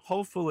you can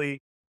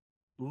hopefully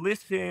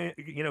listen,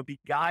 be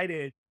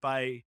guided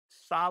by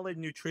solid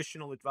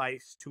nutritional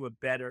advice to a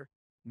better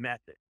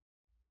method.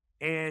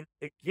 And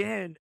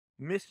again,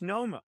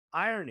 misnomer,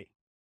 irony,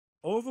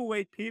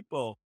 overweight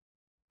people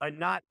are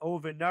not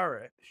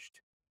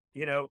overnourished.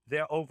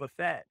 They're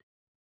overfed.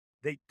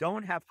 They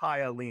don't have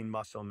higher lean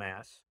muscle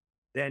mass.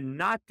 They're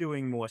not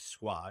doing more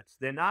squats.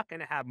 They're not going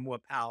to have more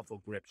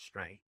powerful grip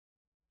strength.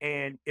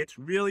 And it's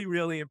really,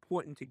 really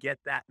important to get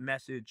that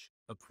message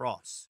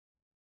across,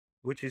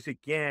 which is,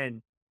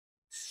 again,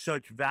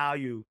 such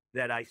value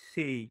that I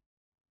see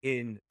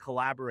in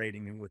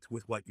collaborating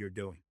with what you're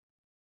doing.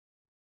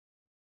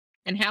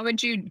 And how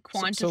would you So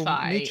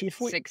quantify Mitch, if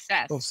we, oh,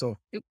 success? so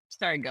Oops,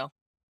 sorry, go.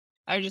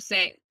 I was just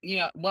saying,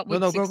 what no,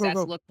 would no, go, go, success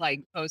go. look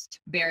like post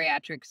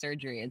bariatric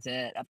surgery? Is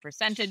it a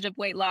percentage of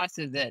weight loss?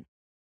 Is it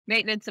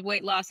maintenance of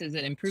weight loss? Is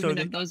it So improvement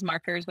of those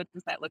markers? What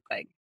does that look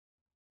like?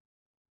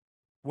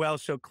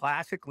 so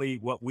classically,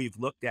 what we've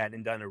looked at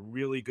and done a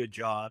really good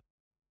job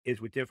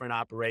is with different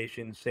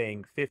operations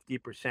saying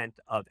 50%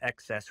 of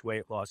excess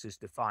weight loss is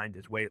defined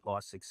as weight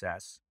loss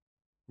success,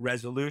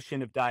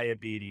 resolution of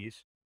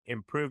diabetes,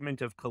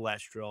 improvement of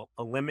cholesterol,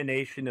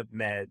 elimination of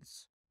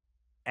meds,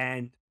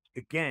 and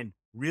again,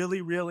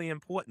 really, really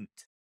important,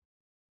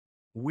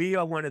 we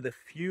are one of the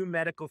few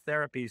medical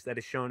therapies that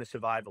has shown a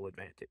survival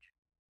advantage.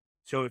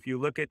 So if you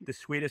look at the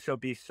Swedish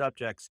obese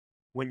subjects,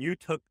 when you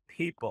took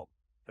people,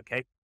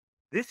 okay,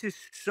 this is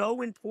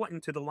so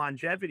important to the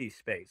longevity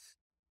space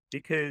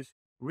because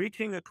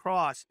reaching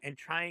across and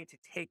trying to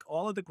take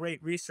all of the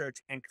great research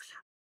and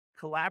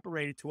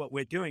collaborate it to what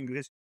we're doing,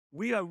 because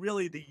we are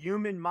really the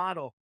human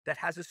model that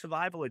has a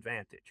survival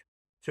advantage.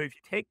 So if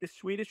you take the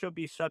Swedish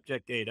obese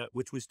subject data,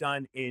 which was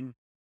done in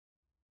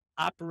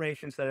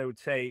operations that I would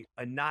say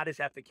are not as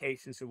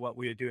efficacious as what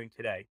we are doing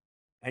today,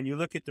 and you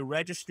look at the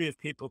registry of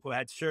people who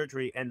had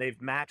surgery and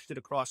they've matched it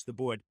across the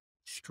board,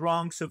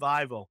 strong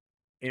survival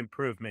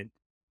improvement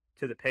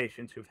to the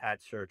patients who've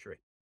had surgery.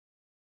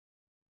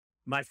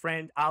 My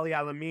friend Ali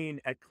Alamin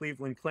at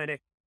Cleveland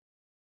Clinic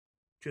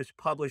just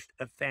published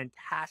a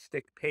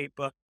fantastic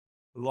paper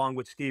along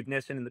with Steve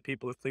Nissen and the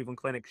people of Cleveland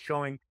Clinic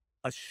showing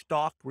a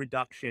stark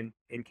reduction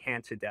in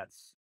cancer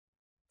deaths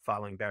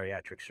following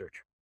bariatric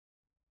surgery.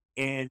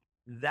 And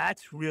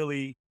that's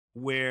really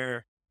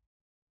where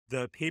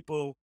the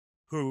people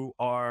who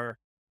are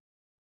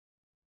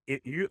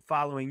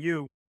following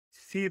you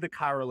see the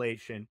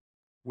correlation,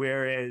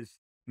 whereas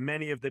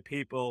many of the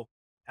people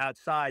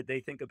outside,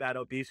 they think about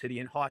obesity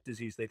and heart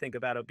disease. They think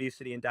about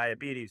obesity and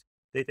diabetes.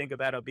 They think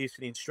about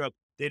obesity and stroke.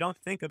 They don't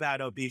think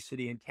about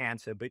obesity and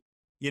cancer. But,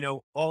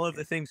 all of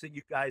the things that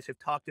you guys have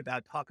talked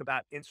about, talk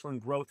about insulin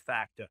growth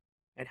factor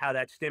and how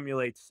that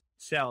stimulates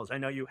cells. I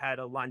know you had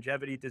a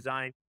longevity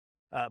design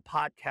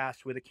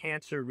podcast with a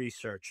cancer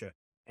researcher,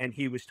 and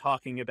he was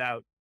talking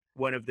about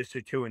one of the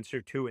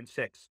SIR2 and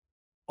 6.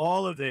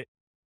 All of it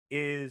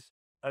is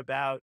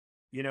about,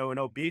 an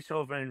obese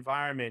over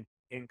environment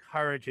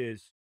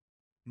encourages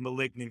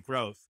malignant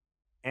growth.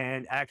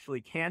 And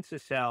actually, cancer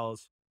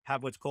cells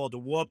have what's called a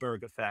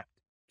Warburg effect,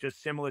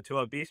 just similar to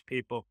obese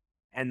people,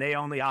 and they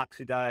only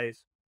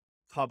oxidize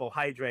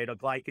carbohydrate or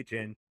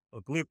glycogen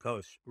or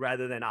glucose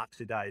rather than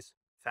oxidize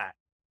fat.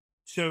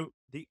 So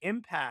the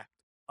impact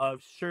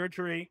of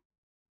surgery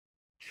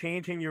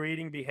changing your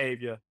eating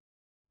behavior,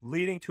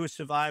 leading to a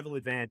survival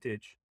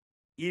advantage,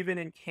 even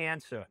in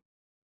cancer,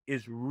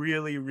 is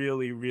really,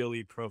 really,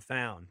 really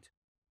profound.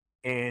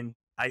 And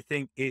I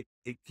think it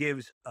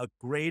gives a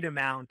great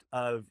amount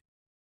of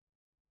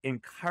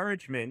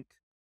encouragement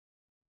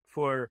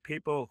for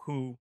people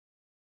who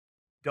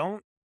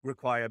don't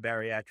require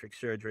bariatric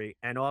surgery,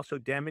 and also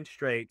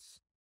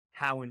demonstrates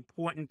how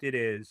important it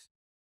is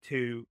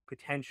to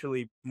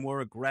potentially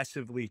more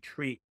aggressively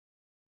treat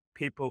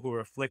people who are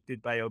afflicted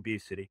by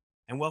obesity.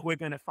 And what we're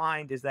going to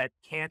find is that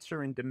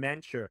cancer and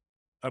dementia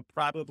are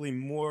probably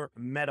more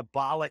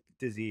metabolic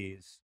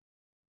disease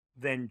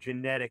than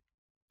genetic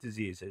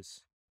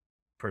diseases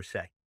per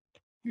se.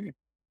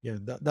 Yeah,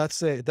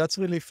 that's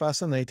really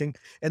fascinating.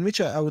 And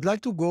Mitch, I would like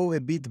to go a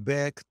bit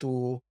back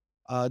to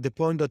the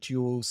point that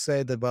you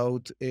said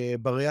about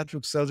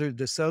bariatric surgery,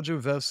 the surgery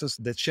versus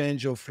the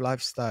change of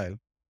lifestyle.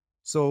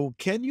 So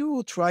can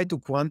you try to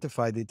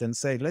quantify it and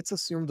say, let's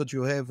assume that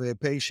you have a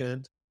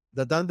patient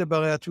that done the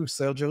bariatric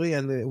surgery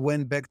and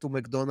went back to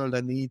McDonald's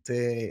and eat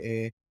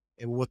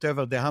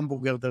whatever, the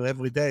hamburger there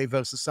every day,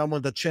 versus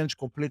someone that changed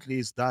completely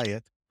his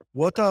diet.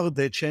 What are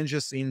the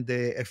changes in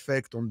the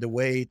effect on the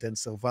weight and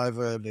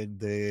survival and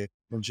the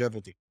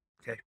longevity?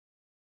 Okay.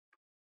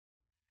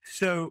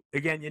 So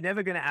again, you're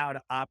never going to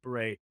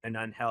out-operate an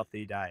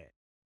unhealthy diet.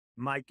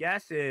 My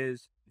guess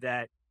is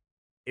that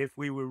if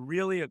we were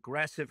really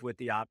aggressive with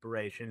the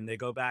operation and they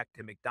go back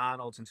to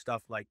McDonald's and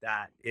stuff like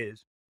that,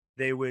 is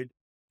they would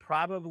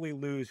probably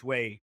lose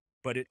weight,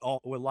 but a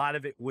lot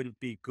of it wouldn't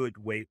be good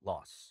weight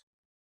loss.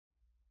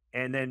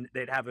 And then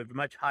they'd have a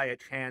much higher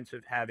chance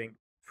of having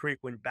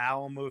frequent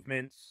bowel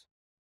movements,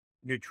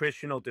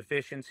 nutritional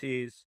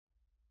deficiencies,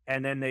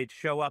 and then they'd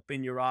show up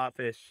in your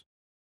office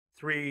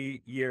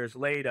 3 years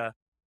later,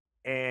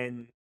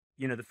 and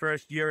the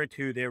first year or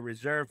two, their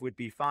reserve would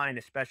be fine,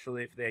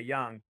 especially if they're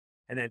young,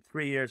 and then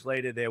 3 years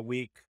later, they're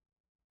weak,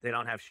 they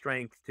don't have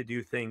strength to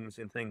do things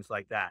and things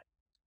like that.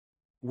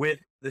 With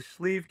the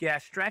sleeve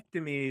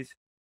gastrectomies,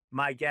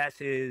 my guess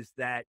is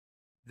that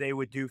they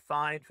would do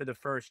fine for the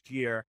first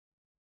year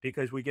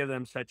because we give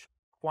them such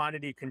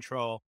quantity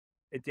control.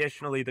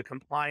 Additionally, the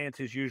compliance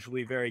is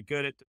usually very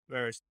good at the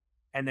first,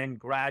 and then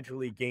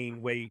gradually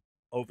gain weight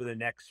over the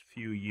next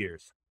few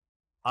years.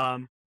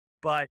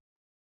 But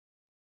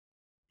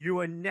you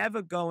are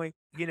never going,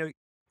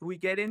 we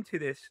get into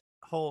this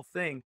whole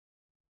thing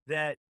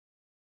that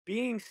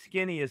being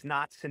skinny is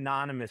not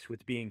synonymous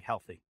with being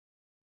healthy.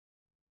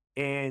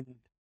 And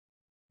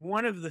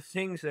one of the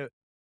things that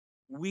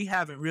we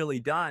haven't really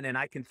done, and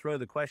I can throw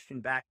the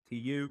question back to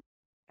you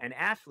and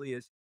Ashley,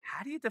 is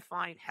how do you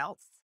define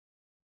health?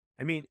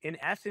 I mean, in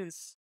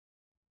essence,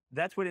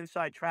 that's what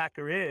Inside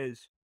Tracker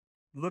is,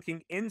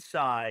 looking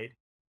inside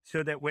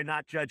so that we're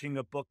not judging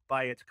a book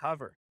by its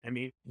cover. I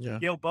mean, Yeah.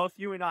 Both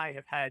you and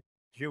I have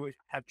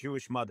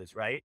Jewish mothers,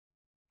 right?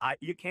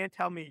 You can't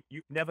tell me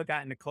you've never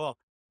gotten a call.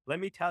 Let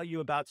me tell you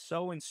about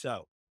so and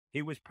so.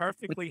 He was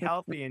perfectly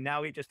healthy, and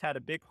now he just had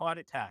a big heart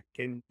attack,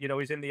 and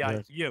he's in the Yeah.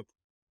 ICU.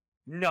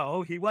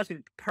 No, he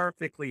wasn't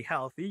perfectly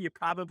healthy. You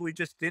probably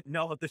just didn't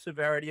know of the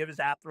severity of his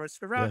Yeah.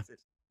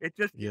 atherosclerosis. It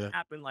just Yeah. didn't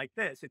happen like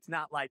this. It's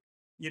not like,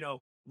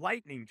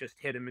 lightning just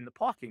hit him in the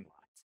parking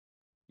lot,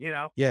 you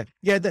know? Yeah,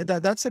 yeah,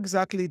 that's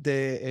exactly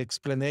the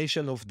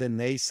explanation of the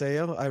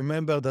naysayer. I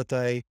remember that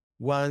I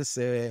once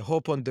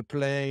hop on the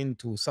plane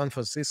to San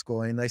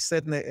Francisco, and I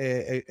sat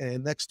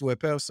next to a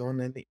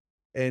person,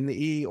 and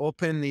he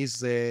opened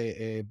his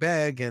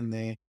bag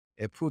and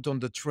put on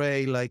the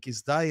tray like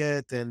his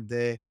diet,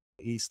 and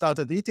he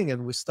started eating,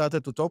 and we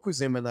started to talk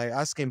with him, and I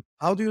asked him,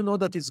 "How do you know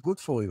that it's good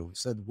for you?" He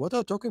said, "What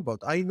are you talking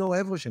about? I know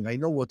everything. I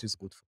know what is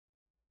good for."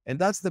 And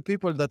that's the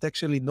people that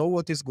actually know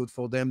what is good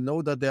for them,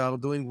 know that they are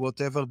doing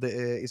whatever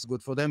is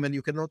good for them, and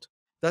you cannot.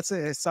 That's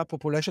a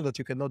subpopulation that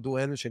you cannot do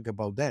anything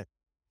about that.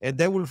 And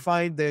they will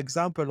find the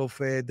example of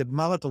the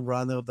marathon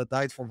runner that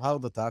died from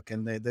heart attack,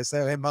 and they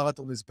say, "Hey,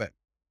 marathon is bad."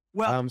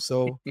 Well,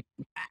 So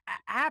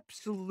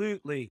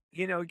absolutely.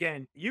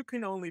 Again, you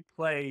can only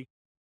play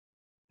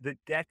the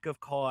deck of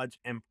cards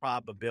and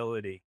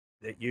probability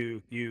that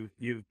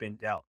you've been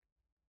dealt.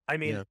 I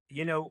mean,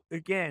 yeah,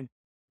 again,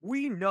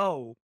 we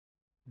know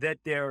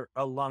that there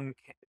are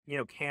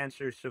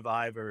cancer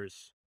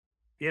survivors,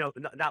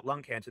 not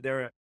lung cancer.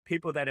 There are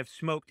people that have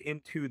smoked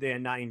into their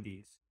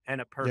 90s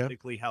and are yeah,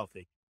 perfectly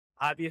healthy.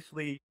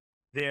 Obviously,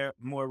 they're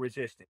more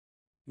resistant.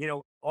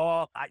 You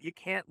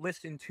can't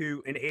listen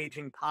to an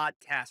aging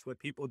podcast where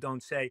people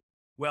don't say,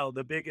 well,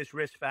 the biggest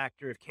risk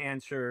factor of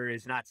cancer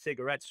is not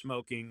cigarette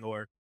smoking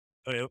or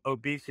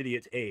obesity,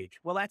 it's age.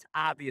 Well, that's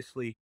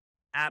obviously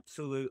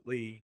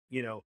absolutely,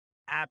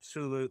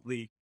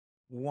 absolutely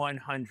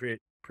 100%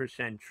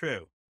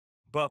 true.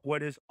 But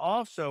what is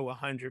also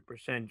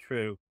 100%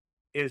 true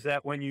is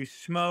that when you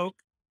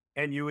smoke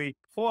and you eat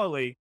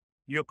poorly,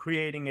 you're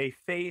creating a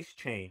phase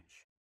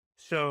change.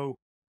 So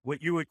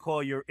what you would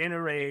call your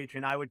inner age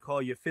and I would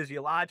call your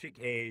physiologic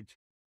age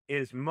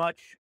is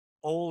much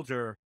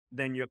older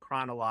than your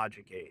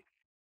chronologic age.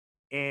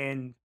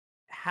 And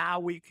how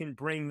we can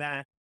bring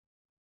that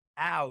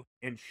out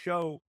and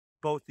show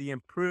both the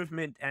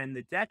improvement and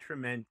the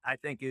detriment, I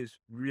think is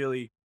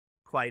really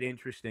quite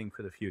interesting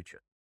for the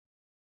future.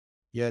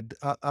 yeah,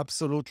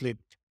 absolutely.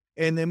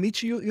 And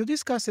Mitch, you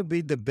discuss a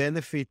bit the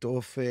benefit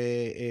of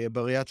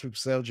bariatric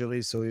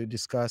surgery. So you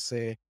discuss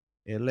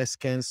less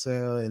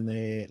cancer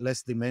and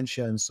less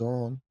dementia and so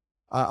on.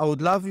 I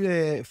would love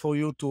for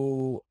you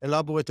to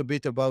elaborate a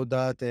bit about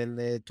that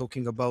and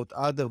talking about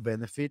other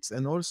benefits.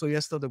 And also,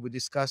 yesterday we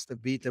discussed a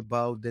bit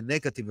about the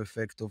negative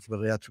effect of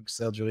bariatric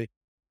surgery,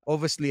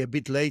 obviously a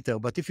bit later.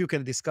 But if you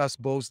can discuss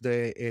both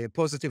the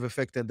positive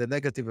effect and the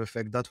negative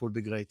effect, that would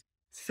be great.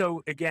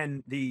 So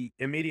again, the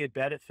immediate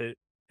beneficial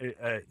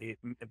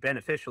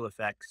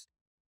effects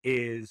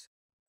is,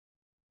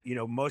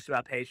 most of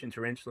our patients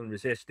are insulin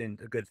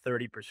resistant. A good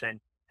 30%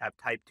 have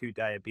type 2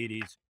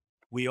 diabetes.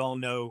 We all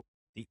know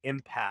the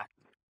impact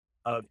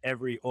of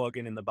every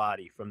organ in the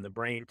body, from the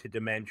brain to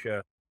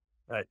dementia,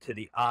 to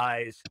the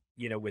eyes,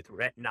 with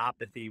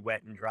retinopathy,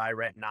 wet and dry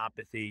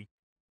retinopathy,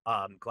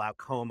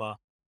 glaucoma,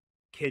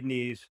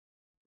 kidneys,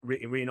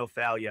 renal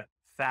failure,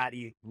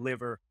 fatty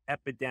liver,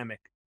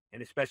 epidemic,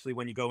 and especially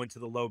when you go into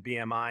the low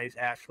BMIs,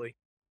 Ashley,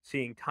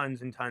 seeing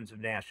tons and tons of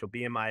NASH. So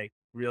BMI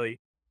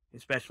really,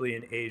 especially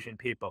in Asian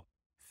people,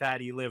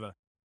 fatty liver,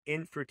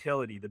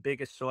 infertility. The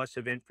biggest source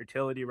of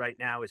infertility right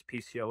now is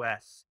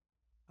PCOS,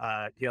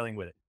 dealing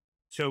with it.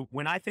 So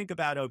when I think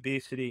about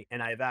obesity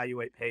and I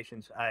evaluate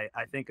patients, I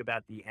think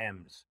about the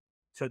M's.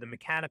 So the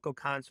mechanical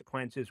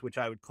consequences, which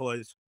I would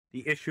cause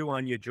the issue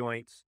on your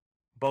joints,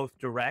 both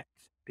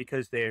direct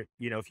because they're,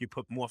 if you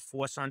put more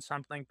force on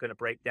something, going to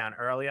break down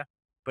earlier.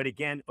 But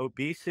again,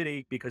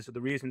 obesity, because of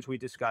the reasons we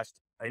discussed,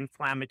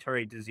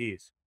 inflammatory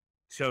disease.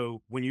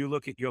 So when you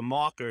look at your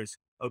markers,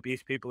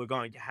 obese people are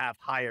going to have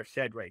higher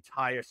SED rates,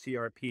 higher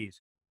CRPs.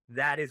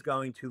 That is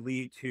going to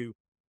lead to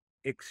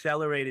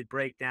accelerated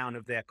breakdown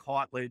of their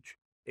cartilage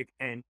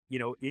and,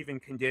 even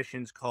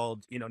conditions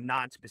called,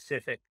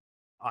 non-specific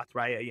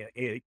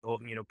arthritis or,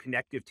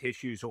 connective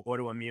tissues or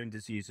autoimmune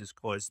diseases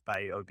caused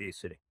by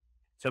obesity.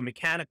 So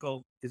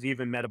mechanical is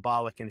even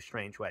metabolic in a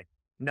strange way.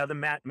 Another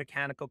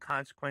mechanical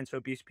consequence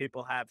obese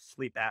people have,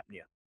 sleep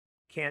apnea.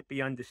 Can't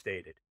be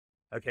understated.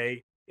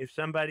 Okay. If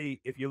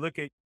you look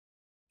at,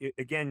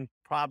 again,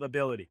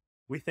 probability,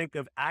 we think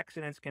of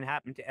accidents can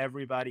happen to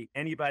everybody.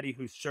 Anybody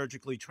who's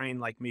surgically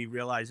trained like me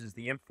realizes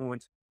the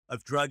influence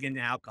of drug and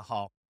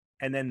alcohol.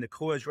 And then the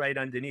cause right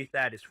underneath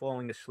that is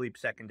falling asleep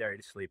secondary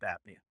to sleep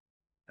apnea.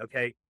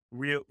 Okay.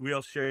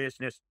 Real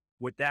seriousness.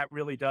 What that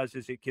really does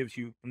is it gives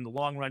you, in the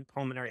long run,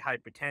 pulmonary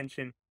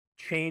hypertension,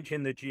 change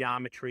in the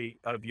geometry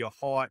of your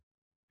heart.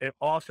 It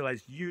also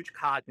has huge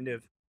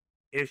cognitive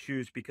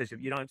issues because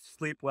if you don't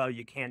sleep well,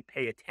 you can't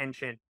pay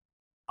attention.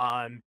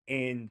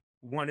 And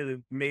one of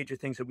the major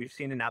things that we've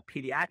seen in our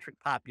pediatric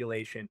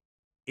population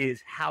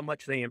is how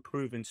much they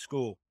improve in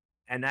school.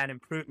 And that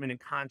improvement in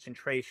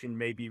concentration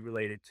may be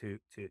related to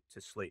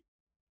sleep.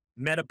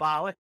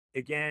 Metabolic,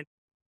 again,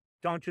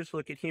 don't just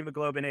look at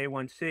hemoglobin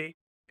A1C,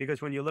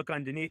 because when you look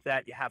underneath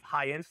that, you have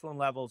high insulin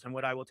levels. And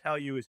what I will tell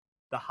you is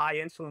the high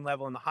insulin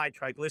level and the high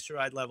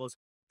triglyceride levels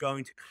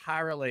going to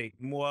correlate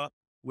more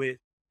with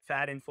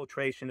fat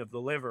infiltration of the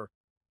liver.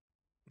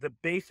 The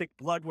basic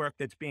blood work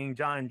that's being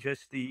done,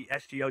 just the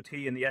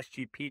SGOT and the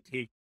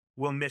SGPT,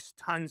 will miss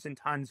tons and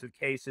tons of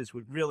cases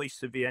with really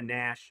severe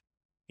NASH.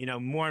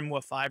 More and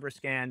more fiber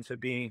scans are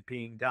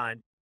being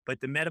done,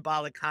 but the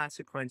metabolic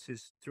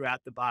consequences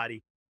throughout the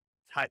body,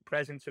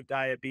 presence of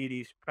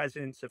diabetes,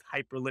 presence of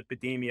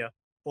hyperlipidemia,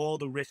 all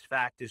the risk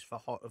factors for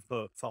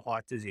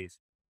heart disease.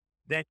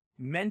 Then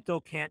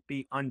mental can't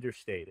be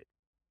understated,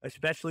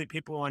 especially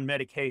people on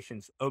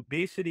medications.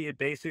 Obesity is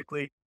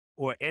basically,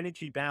 or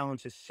energy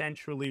balance is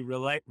centrally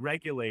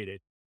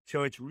regulated.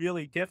 So it's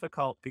really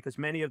difficult because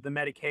many of the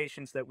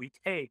medications that we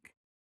take,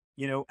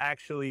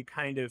 actually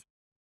kind of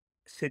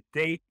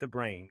sedate the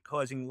brain,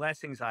 causing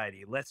less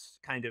anxiety, less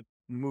kind of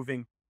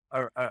moving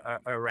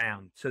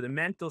around. So the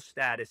mental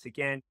status,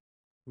 again,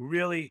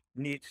 really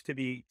needs to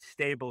be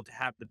stable to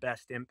have the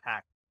best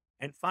impact.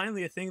 And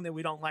finally, a thing that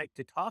we don't like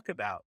to talk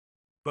about,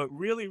 but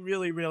really,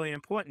 really, really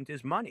important,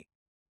 is money,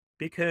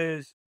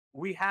 because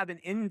we have an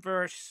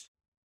inverse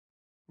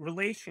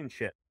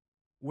relationship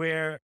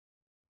where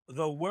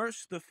the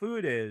worse the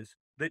food is,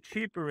 the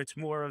cheaper it's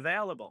more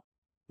available.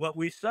 What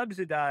we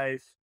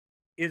subsidize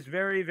is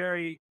very,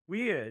 very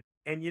weird.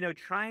 And,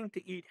 trying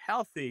to eat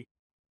healthy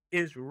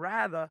is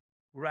rather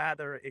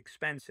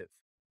expensive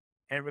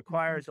and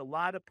requires a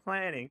lot of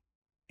planning.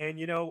 And,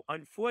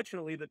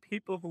 unfortunately, the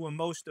people who are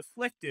most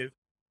afflictive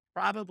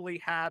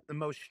probably have the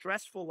most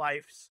stressful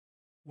lives,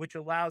 which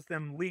allows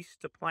them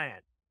least to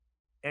plan.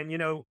 And,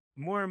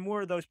 more and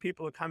more of those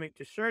people are coming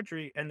to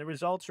surgery and the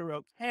results are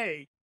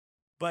okay,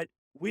 but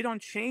we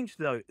don't change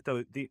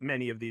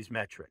many of these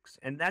metrics.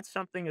 And that's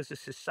something as a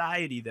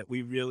society that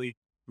we really,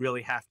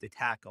 really have to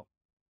tackle.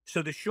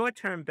 So the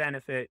short-term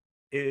benefit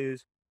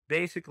is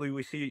basically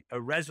we see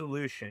a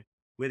resolution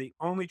where the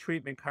only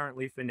treatment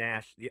currently for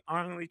NASH, the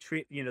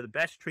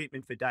best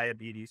treatment for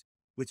diabetes,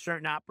 with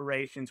certain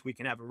operations, we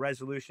can have a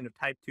resolution of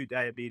type 2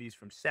 diabetes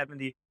from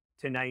 70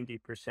 to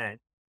 90%.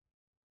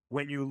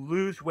 When you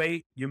lose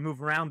weight, you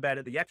move around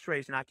better. The x-ray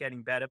is not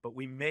getting better, but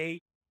we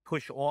may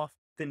push off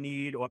the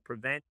need or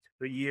prevent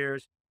for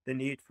years the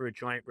need for a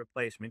joint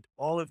replacement.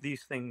 All of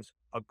these things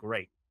are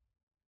great.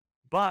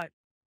 But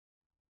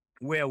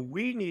where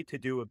we need to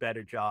do a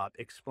better job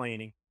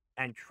explaining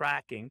and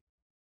tracking,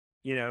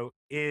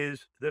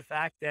 is the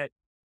fact that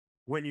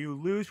when you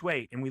lose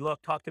weight, and we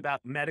talked about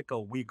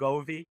medical,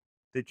 Wegovy,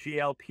 the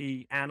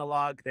GLP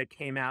analog that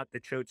came out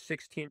that showed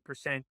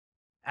 16%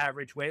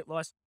 average weight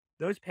loss,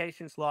 those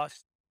patients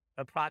lost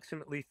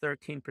approximately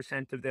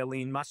 13% of their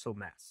lean muscle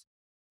mass.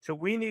 So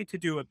we need to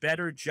do a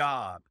better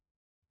job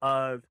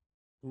of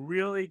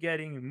really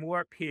getting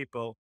more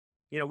people.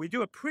 We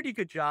do a pretty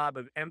good job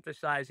of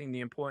emphasizing the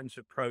importance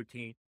of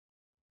protein.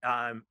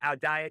 Our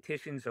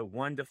dietitians are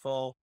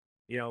wonderful.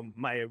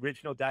 My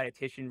original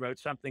dietitian wrote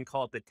something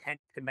called the 10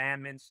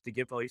 Commandments to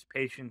give all these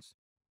patients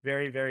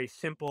very, very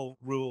simple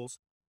rules.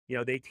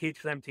 They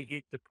teach them to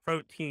eat the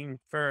protein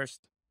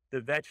first,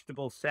 the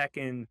vegetable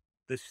second,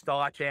 the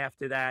starch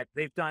after that.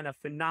 They've done a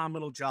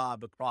phenomenal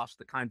job across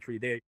the country.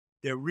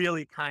 They're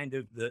really kind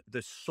of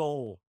the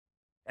soul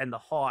and the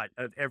heart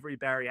of every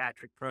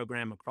bariatric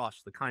program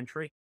across the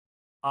country.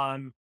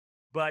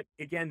 But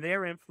again,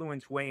 their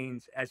influence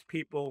wanes as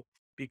people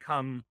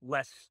become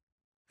less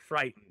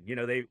frightened.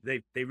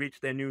 They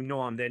reach their new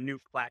norm, their new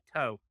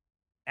plateau.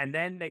 And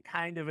then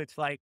it's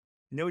like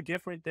no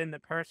different than the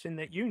person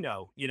that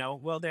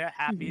well, they're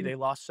happy, they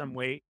lost some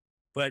weight,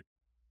 but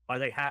are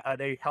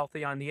they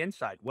healthy on the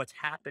inside? What's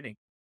happening?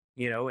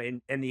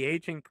 In the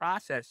aging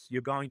process,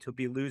 you're going to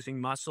be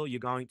losing muscle. You're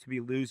going to be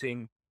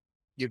losing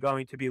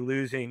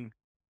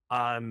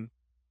bone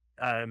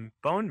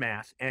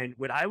mass. And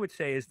what I would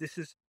say is this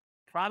is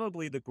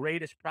probably the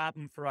greatest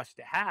problem for us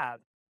to have,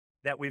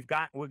 that we're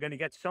going to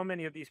get so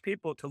many of these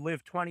people to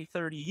live 20,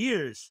 30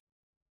 years,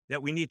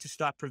 that we need to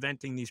start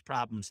preventing these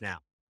problems now.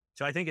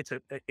 So I think it's,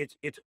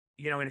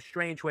 in a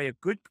strange way, a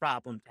good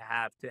problem to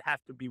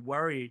have to be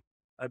worried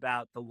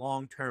about the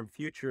long-term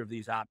future of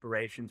these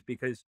operations,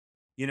 because,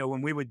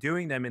 when we were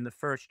doing them in the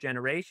first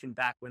generation,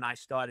 back when I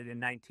started in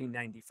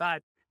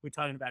 1995, we're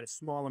talking about a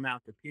small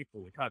amount of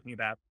people. We're talking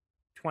about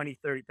 20,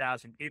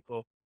 30,000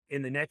 people.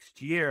 In the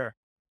next year,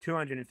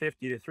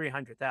 250 to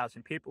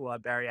 300,000 people will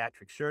have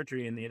bariatric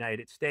surgery in the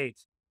United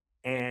States.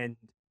 And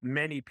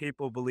many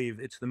people believe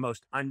it's the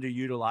most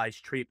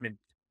underutilized treatment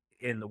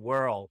in the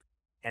world.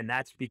 And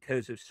that's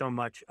because of so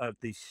much of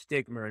the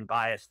stigma and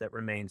bias that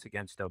remains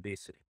against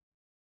obesity.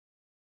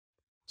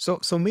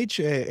 So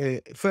Mitch,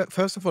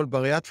 first of all,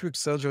 bariatric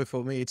surgery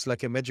for me, it's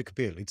like a magic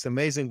pill. It's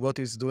amazing what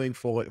it's doing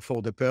for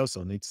the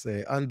person. It's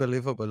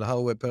unbelievable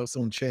how a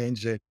person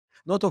change,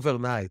 not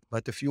overnight,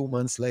 but a few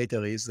months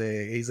later, is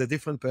a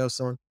different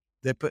person.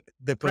 The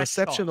Fresh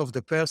perception start. of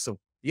the person,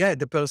 yeah,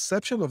 the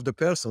perception of the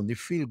person, he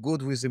feel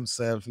good with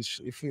himself.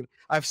 He feel.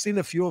 I've seen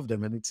a few of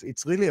them, and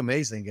it's really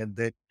amazing.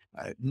 And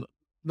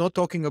not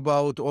talking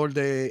about all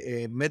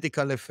the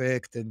medical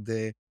effect and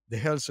the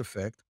health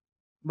effect.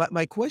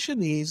 My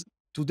question is,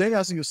 today,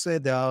 as you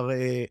said, there are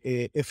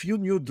a few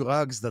new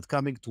drugs that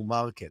coming to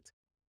market.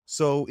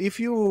 So if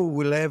you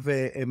will have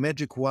a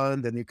magic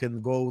wand and you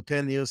can go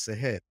 10 years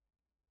ahead,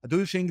 do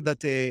you think that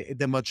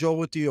the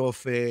majority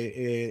of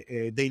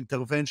the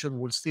intervention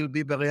will still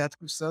be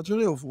bariatric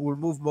surgery, or will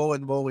move more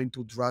and more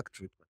into drug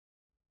treatment?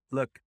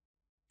 Look,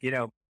 you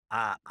know,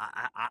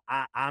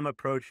 I'm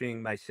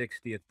approaching my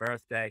 60th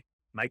birthday.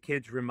 My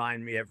kids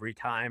remind me every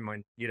time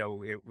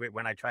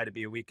when I try to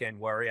be a weekend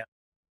warrior.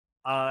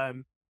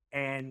 Um,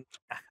 and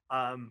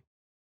um,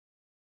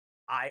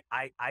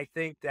 I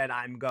think that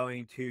I'm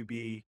going to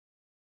be,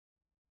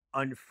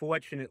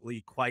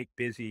 unfortunately, quite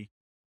busy,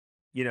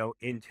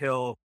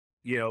 until,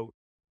 you know,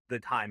 the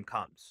time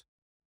comes.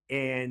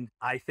 And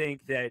I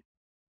think that,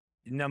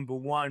 number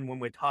one, when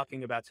we're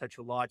talking about such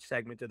a large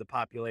segment of the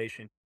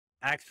population,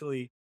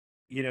 actually,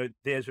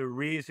 there's a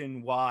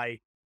reason why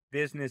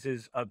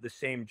businesses of the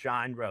same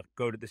genre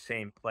go to the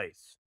same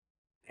place.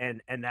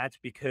 And that's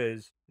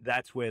because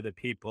that's where the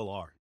people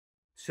are.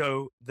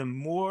 So the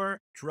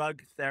more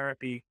drug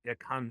therapy that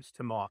comes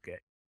to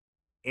market,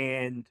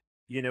 and,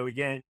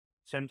 again,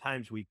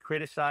 sometimes we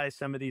criticize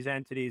some of these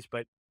entities,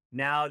 but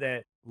now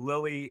that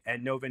Lilly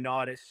and Novo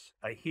Nordisk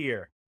are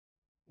here,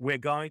 we're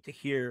going to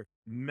hear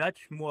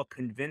much more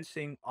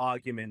convincing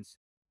arguments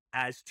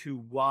as to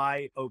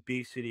why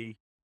obesity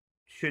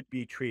should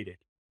be treated.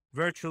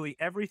 Virtually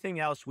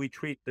everything else, we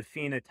treat the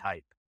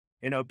phenotype.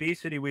 In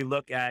obesity, we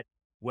look at,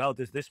 well,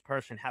 does this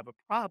person have a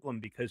problem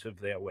because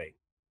of their weight?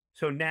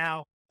 So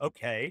now,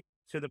 okay,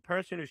 so the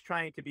person who's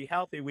trying to be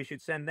healthy, we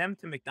should send them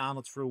to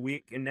McDonald's for a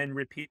week and then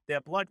repeat their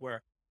blood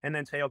work and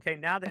then say, okay,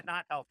 now they're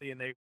not healthy and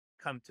they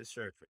come to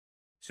surgery.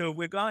 So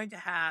we're going to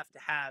have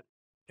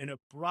an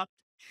abrupt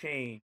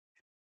change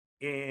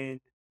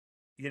in,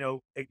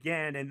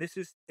 again, and this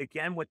is,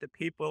 again, what the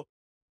people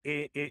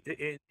in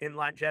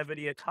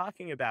longevity are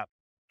talking about.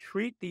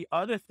 Treat the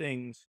other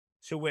things,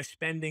 so we're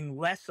spending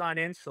less on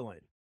insulin.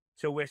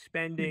 So we're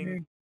spending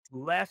Mhm.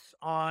 less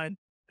on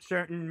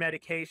certain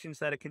medications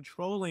that are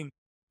controlling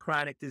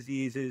chronic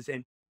diseases.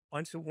 And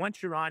once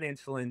you're on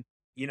insulin,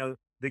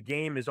 the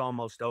game is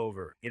almost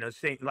over.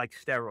 Say like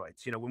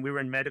steroids. When we were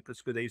in medical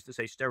school, they used to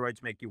say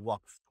steroids make you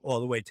walk all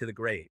the way to the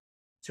grave.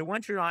 So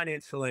once you're on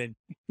insulin,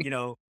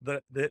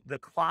 the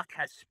clock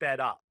has sped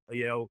up.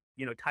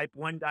 Type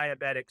 1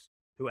 diabetics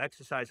who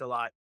exercise a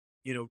lot,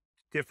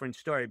 different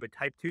story. But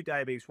type 2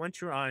 diabetes, once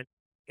you're on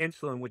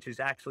insulin, which is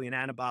actually an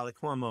anabolic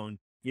hormone,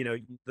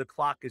 the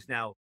clock is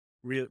now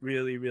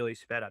really, really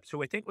sped up.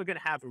 So I think we're going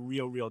to have a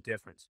real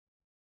difference.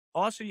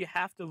 Also, you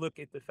have to look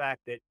at the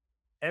fact that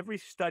every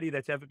study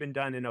that's ever been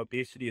done in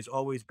obesity is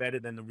always better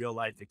than the real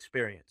life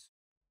experience.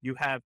 You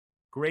have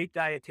great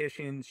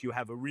dietitians, you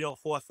have a real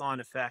Hawthorne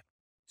effect.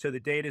 So the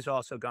data is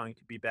also going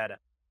to be better.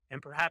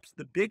 And perhaps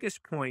the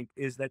biggest point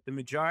is that the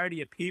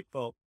majority of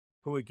people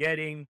who are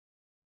getting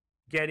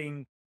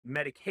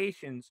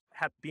medications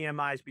have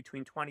BMIs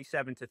between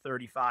 27 to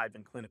 35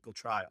 in clinical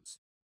trials.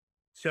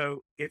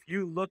 So if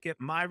you look at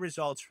my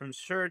results from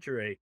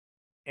surgery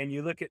and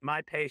you look at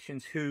my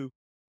patients who,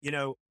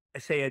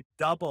 say a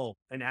double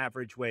an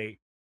average weight,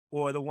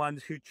 or the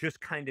ones who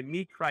just kind of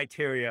meet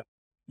criteria,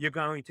 you're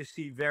going to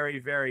see very,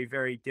 very,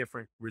 very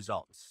different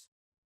results.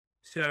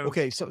 So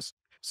Okay, so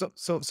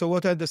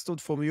what I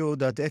understood from you,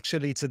 that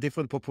actually it's a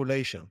different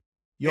population.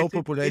 Your it's a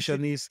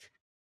population is,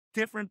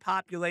 different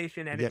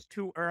population, and yeah, it's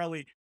too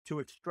early to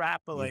yeah.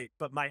 extrapolate.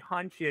 But my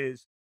hunch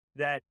is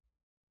that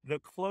the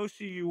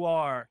closer you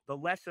are, the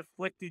less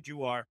afflicted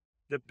you are,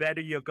 the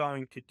better you're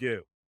going to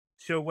do.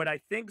 So what I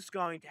think is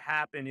going to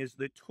happen is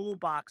the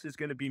toolbox is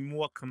going to be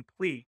more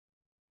complete.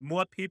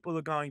 More people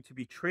are going to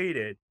be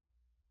treated.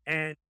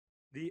 And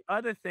the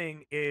other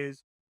thing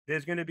is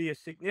there's going to be a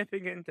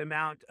significant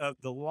amount of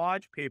the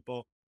large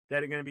people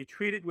that are going to be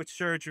treated with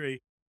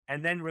surgery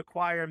and then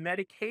require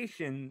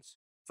medications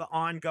for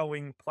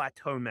ongoing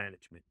plateau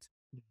management.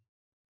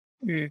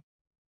 Mm.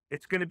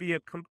 It's going to be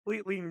a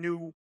completely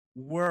new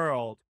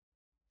world.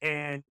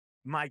 And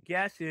my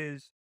guess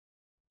is,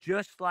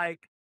 just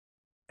like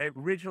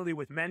originally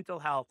with mental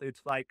health,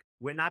 it's like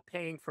we're not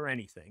paying for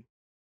anything.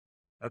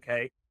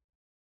 Okay.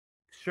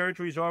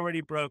 Surgery's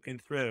already broken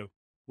through.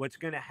 What's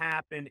going to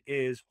happen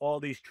is all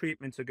these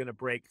treatments are going to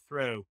break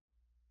through,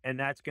 and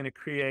that's going to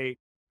create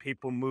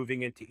people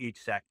moving into each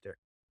sector.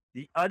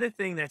 The other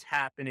thing that's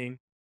happening,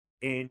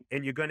 and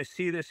you're going to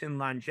see this in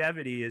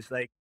longevity, is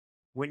like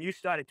when you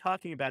started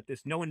talking about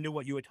this, no one knew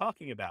what you were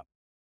talking about.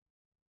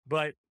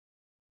 But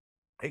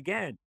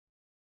again,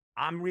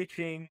 I'm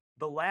reaching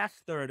the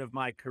last third of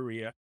my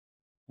career.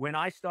 When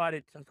I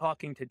started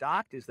talking to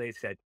doctors, they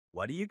said,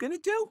 "What are you going to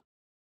do?"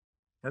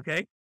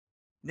 Okay.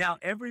 Now,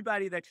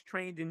 everybody that's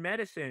trained in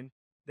medicine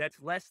that's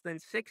less than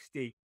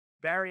 60,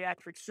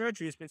 bariatric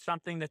surgery has been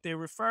something that they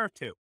refer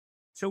to.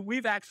 So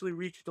we've actually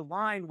reached a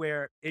line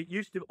where it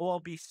used to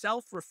all be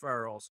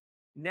self-referrals.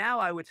 Now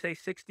I would say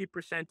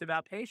 60% of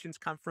our patients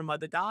come from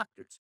other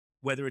doctors,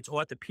 whether it's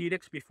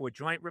orthopedics before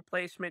joint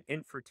replacement,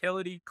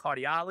 infertility,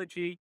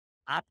 cardiology,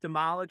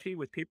 ophthalmology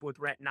with people with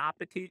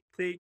retinopathy,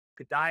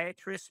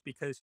 podiatrists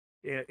because,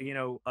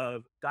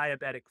 of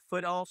diabetic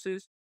foot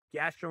ulcers,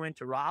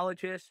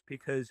 gastroenterologists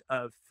because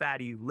of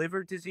fatty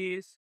liver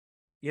disease,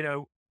 you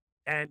know,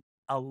 and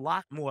a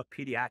lot more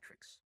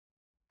pediatrics.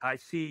 I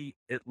see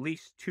at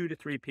least 2 to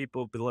 3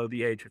 people below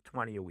the age of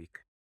 20 a week.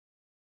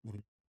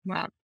 Mhm.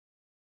 Wow.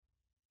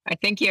 I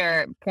think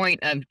your point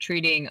of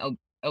treating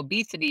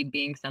obesity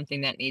being something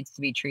that needs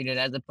to be treated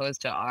as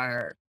opposed to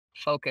our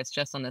focus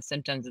just on the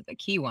symptoms is a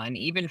key one.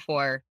 Even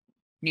for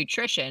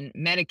nutrition,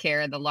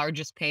 Medicare, the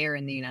largest payer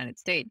in the United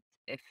States,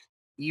 if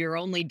your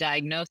only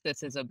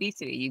diagnosis is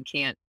obesity, you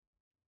can't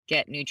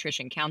get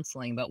nutrition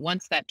counseling. But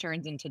once that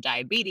turns into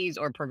diabetes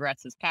or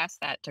progresses past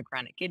that to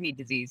chronic kidney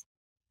disease,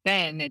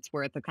 then it's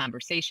worth a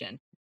conversation.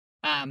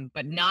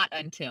 But not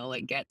until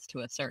it gets to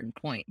a certain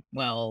point.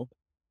 Well,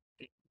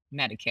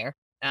 Medicare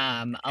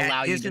And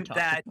allow you to isn't talk to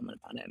that someone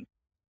about it.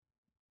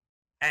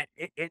 and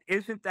it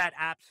isn't that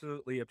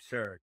absolutely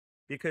absurd?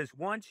 Because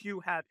once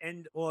you have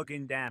end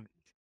organ damage,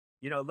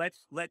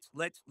 let's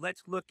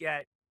look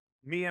at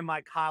me and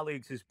my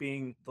colleagues as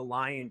being the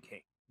Lion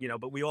King,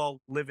 but we all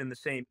live in the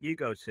same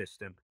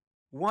ecosystem.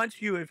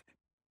 Once you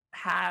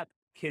have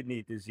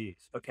kidney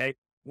disease, okay?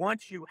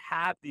 Once you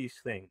have these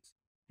things,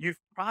 you've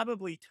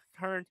probably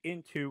turned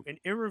into an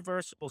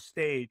irreversible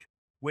stage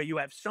where you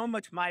have so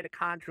much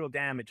mitochondrial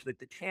damage that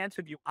the chance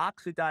of you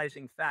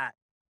oxidizing fat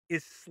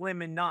is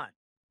slim and none.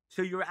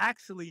 So you're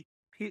actually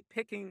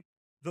picking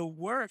the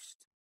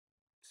worst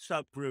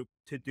subgroup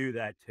to do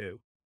that to.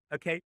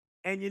 Okay.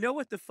 And you know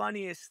what the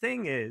funniest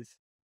thing is?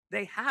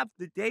 They have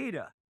the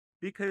data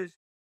because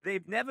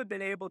they've never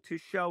been able to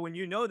show, and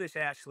you know this,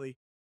 Ashley,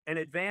 an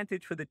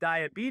advantage for the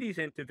diabetes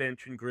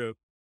intervention group.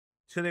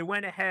 So they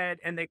went ahead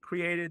and they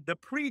created the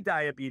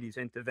pre-diabetes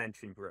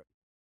intervention group.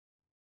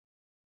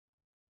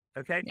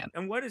 Okay. Yeah.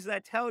 And what does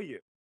that tell you?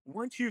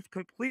 Once you've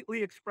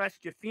completely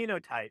expressed your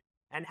phenotype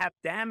and have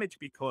damage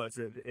because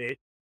of it,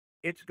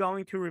 it's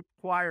going to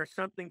require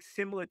something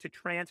similar to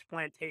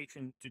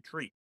transplantation to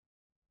treat.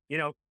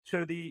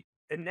 So the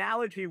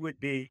analogy would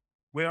be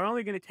we're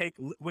going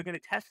to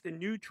test a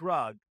new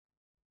drug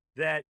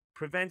that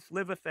prevents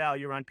liver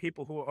failure on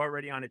people who are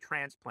already on a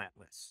transplant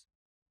list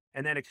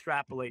and then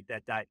extrapolate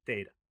that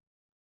data.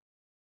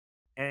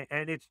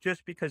 And it's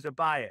just because of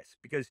bias,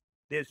 because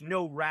there's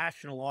no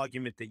rational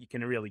argument that you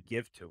can really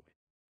give to it.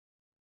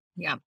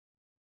 Yeah.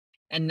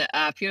 And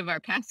a few of our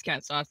past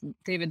guests,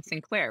 David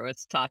Sinclair,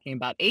 was talking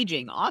about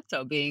aging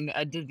also being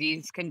a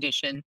disease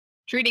condition,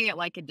 treating it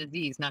like a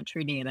disease, not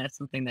treating it as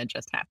something that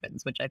just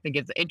happens, which I think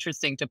is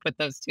interesting to put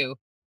those two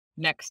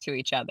next to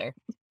each other.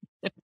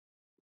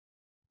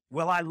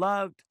 Well, I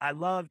loved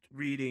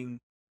reading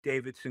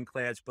David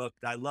Sinclair's book.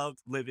 I loved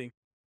living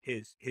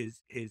his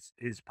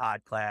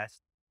podcast.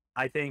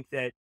 I think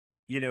that,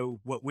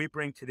 what we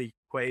bring to the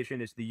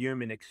equation is the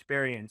human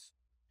experience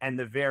and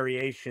the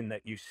variation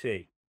that you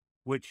see,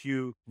 which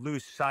you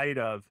lose sight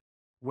of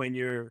when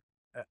you're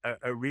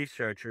a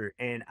researcher.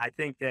 And I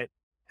think that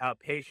our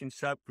patient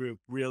subgroup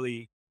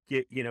really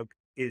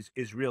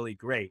is really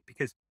great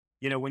because,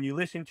 when you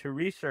listen to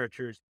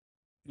researchers,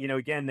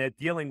 again, they're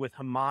dealing with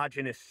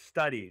homogenous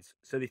studies.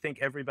 So they think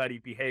everybody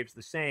behaves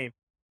the same.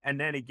 And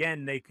then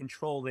again, they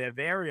control their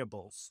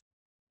variables,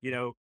 you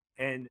know,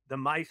 and the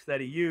mice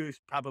that he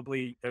used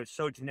probably are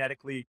so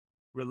genetically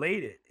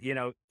related,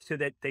 so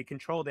that they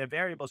control their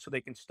variables so they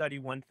can study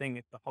one thing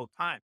at the whole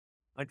time.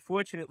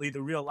 Unfortunately,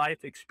 the real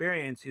life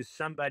experience is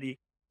somebody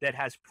that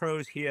has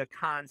pros here,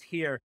 cons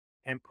here,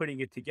 and putting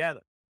it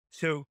together.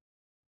 So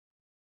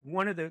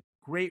one of the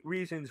great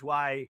reasons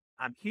why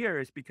I'm here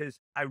is because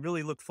I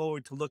really look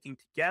forward to working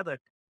together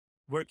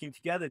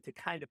to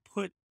kind of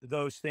put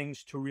those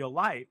things to real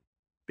life.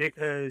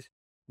 Because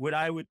what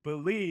I would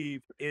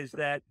believe is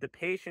that the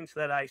patients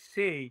that I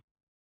see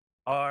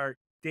are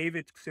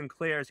David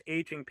Sinclair's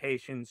aging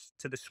patients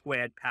to the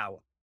squared power.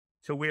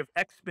 So we have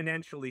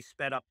exponentially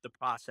sped up the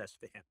process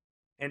for him.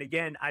 And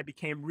again, I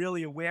became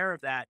really aware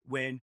of that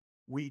when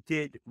we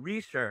did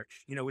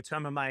research, with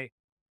some of my,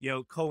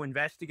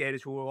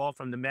 co-investigators who were all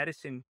from the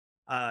medicine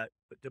uh,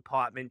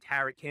 department,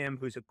 Tara Kim,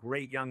 who's a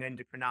great young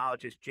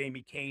endocrinologist,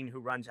 Jamie Kane, who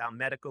runs our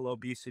medical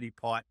obesity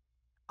part,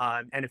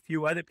 and a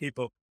few other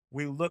people.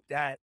 We looked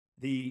at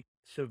the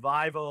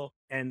survival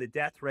and the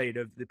death rate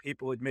of the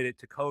people admitted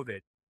to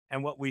COVID.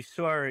 And what we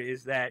saw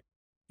is that,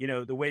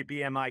 the way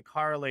BMI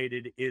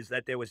correlated is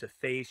that there was a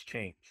phase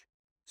change.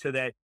 So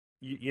that,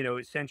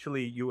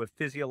 essentially you were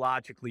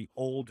physiologically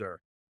older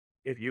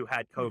if you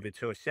had COVID.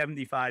 So a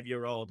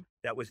 75-year-old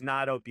that was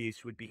not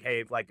obese would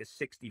behave like a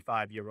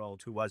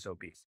 65-year-old who was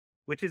obese,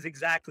 which is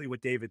exactly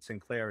what David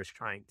Sinclair is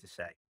trying to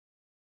say.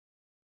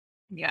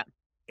 Yeah.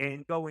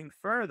 And going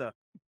further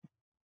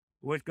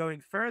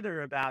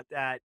about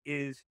that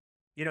is,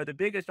 the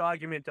biggest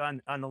argument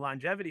on the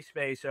longevity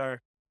space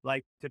are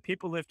like, do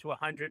people live to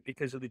 100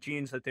 because of the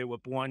genes that they were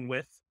born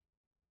with,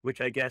 which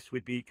I guess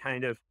would be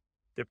kind of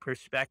the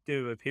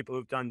perspective of people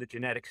who've done the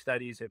genetic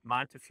studies at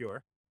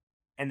Montefiore.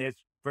 And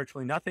there's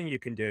virtually nothing you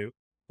can do.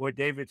 Or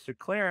David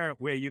Sinclair,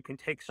 where you can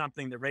take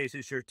something that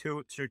raises your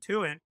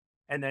sirtuin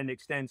and then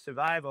extend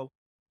survival.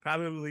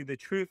 Probably the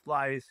truth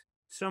lies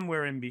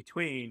somewhere in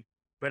between.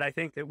 But I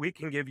think that we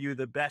can give you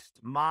the best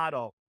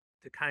model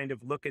to kind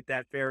of look at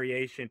that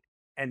variation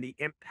and the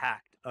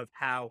impact of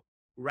how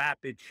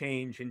rapid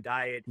change in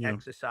diet, Yeah.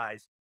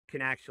 exercise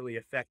can actually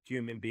affect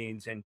human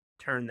beings and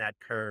turn that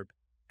curve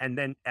and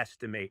then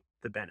estimate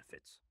the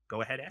benefits.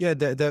 Go ahead, Ash. Yeah,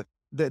 the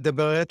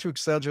bariatric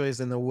surgery is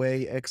in a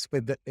way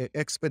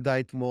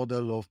expedite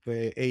model of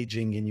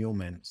aging in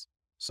humans.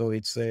 So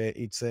it's a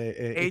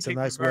Aging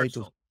nice way to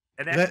reversal.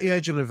 And that's,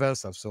 aging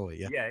reversal.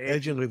 Sorry, yeah, yeah,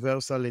 aging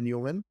reversal in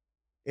human,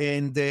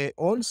 and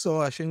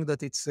also I think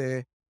that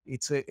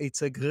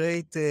it's a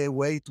great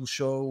way to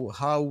show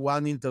how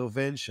one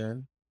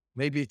intervention,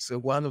 maybe it's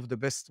one of the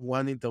best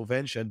one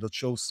intervention that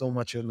shows so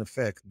much an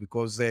effect,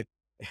 because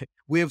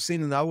we have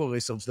seen in our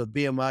research that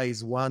BMI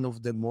is one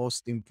of the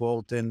most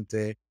important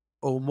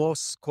or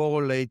most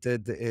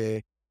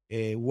correlated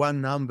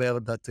one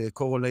number that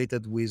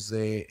correlated with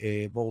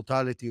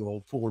mortality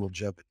or poor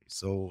longevity.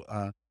 So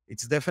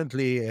it's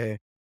definitely a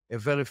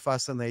very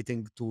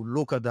fascinating to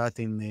look at that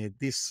in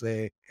this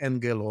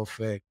angle of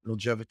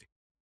longevity.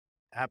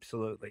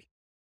 absolutely.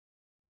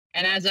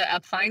 And as a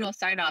final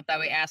sign off that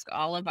we ask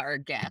all of our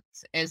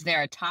guests, is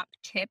there a top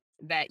tip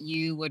that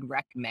you would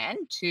recommend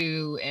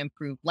to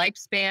improve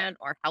lifespan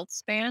or health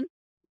span?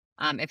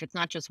 If it's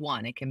not just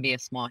one, it can be a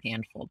small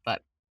handful,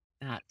 but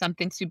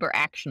something super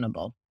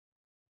actionable.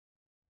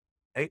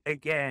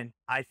 Again,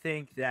 I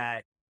think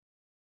that,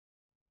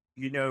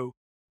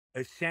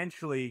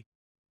 essentially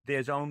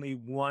there's only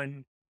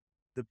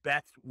the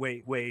best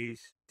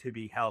ways to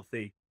be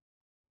healthy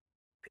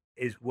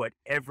is what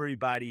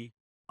everybody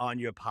on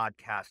your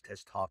podcast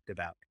has talked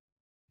about.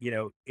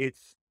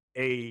 It's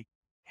a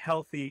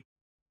healthy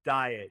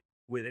diet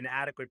with an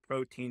adequate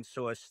protein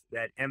source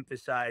that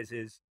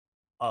emphasizes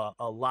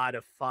a lot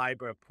of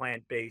fiber,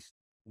 plant-based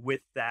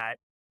with that.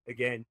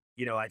 Again,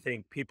 I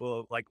think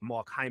people like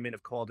Mark Hyman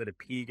have called it a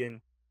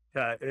pegan,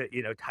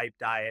 type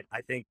diet.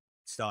 I think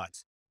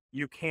starts.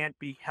 You can't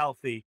be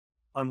healthy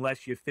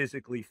unless you're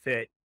physically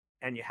fit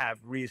and you have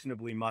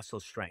reasonably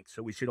muscle strength.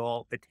 So we should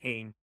all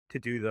attain to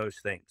do those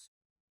things.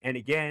 And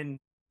again,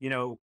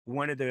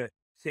 one of the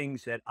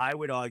things that I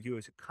would argue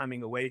is a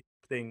coming away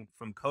thing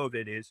from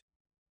COVID is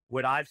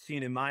what I've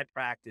seen in my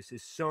practice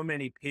is so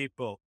many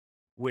people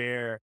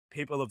where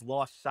people have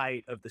lost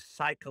sight of the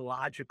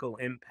psychological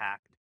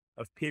impact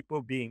of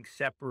people being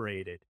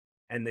separated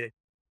and the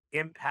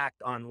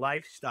impact on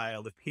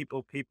lifestyle of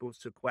people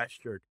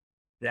sequestered,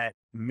 that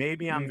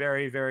maybe I'm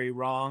very, very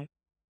wrong,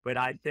 but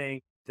I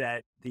think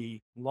that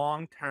the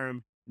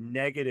long-term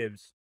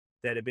negatives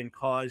that have been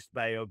caused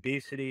by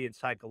obesity and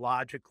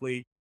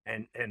psychologically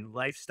and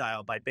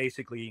lifestyle by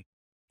basically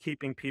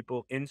keeping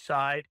people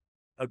inside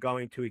are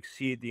going to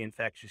exceed the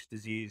infectious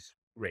disease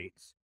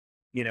rates.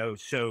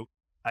 So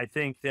I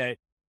think that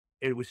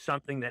it was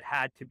something that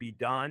had to be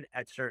done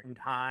at certain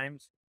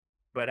times,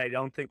 but I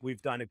don't think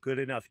we've done a good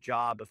enough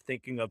job of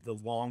thinking of the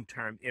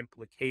long-term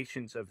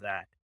implications of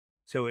that.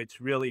 So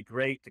it's really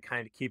great to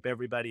kind of keep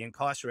everybody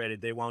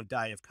incarcerated. They won't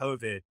die of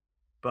COVID.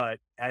 But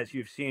as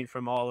you've seen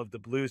from all of the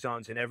blue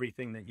zones and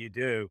everything that you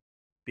do,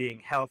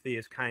 being healthy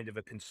is kind of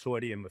a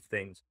consortium of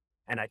things.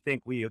 And I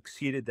think we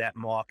exceeded that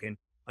mark. And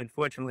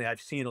unfortunately,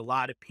 I've seen a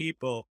lot of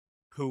people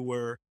who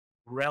were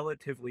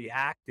relatively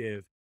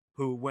active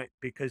who went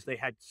because they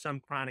had some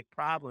chronic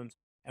problems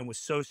and was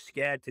so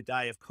scared to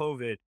die of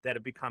COVID that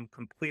have become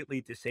completely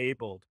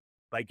disabled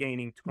by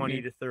gaining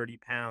 20 to 30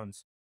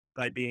 pounds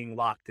by being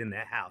locked in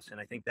their house. And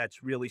I think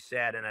that's really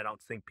sad. And I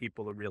don't think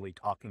people are really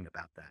talking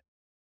about that.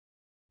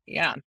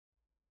 Yeah.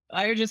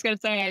 I was just going to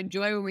say, I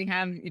enjoy when we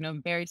have,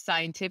 very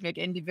scientific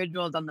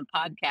individuals on the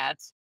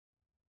podcast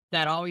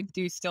that always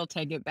do still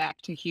take it back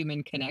to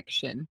human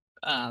connection.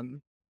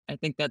 I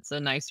think that's a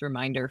nice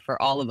reminder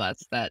for all of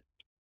us that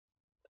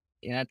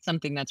That's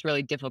something that's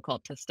really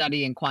difficult to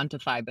study and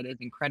quantify, but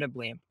is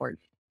incredibly important.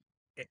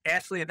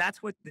 Ashley, and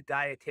that's what the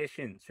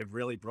dietitians have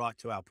really brought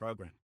to our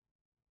program.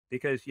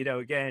 Because,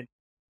 again,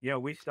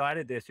 we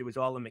started this, it was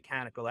all a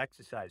mechanical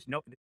exercise.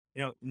 No,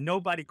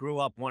 nobody grew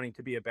up wanting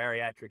to be a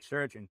bariatric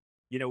surgeon.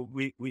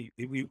 We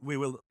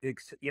were,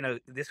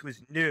 this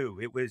was new.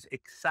 It was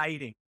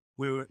exciting.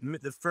 We were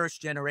the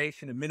first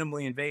generation of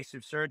minimally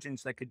invasive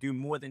surgeons that could do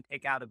more than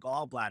take out a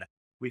gallbladder.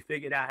 We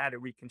figured out how to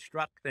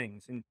reconstruct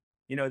things, and,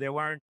 there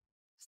weren't,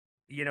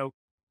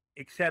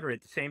 et cetera.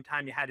 At the same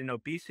time, you had an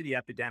obesity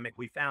epidemic.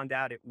 We found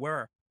out it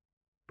worked,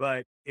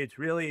 but it's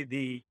really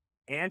the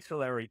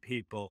ancillary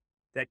people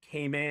that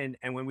came in,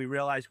 and when we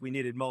realized we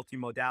needed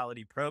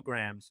multimodality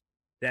programs,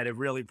 that have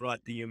really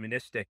brought the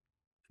humanistic,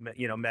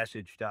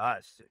 message to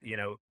us,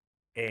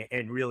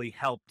 and really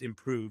helped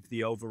improve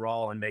the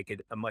overall and make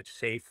it a much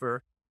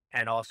safer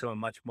and also a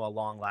much more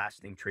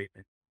long-lasting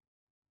treatment.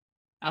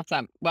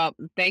 Awesome. Well,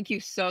 thank you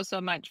so, so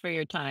much for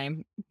your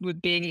time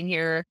with being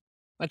here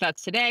with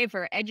us today,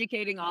 for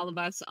educating all of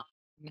us on.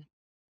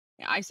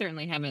 I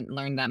certainly haven't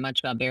learned that much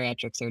about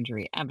bariatric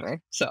surgery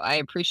ever, so I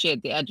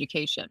appreciate the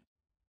education.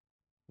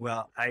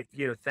 Well,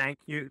 thank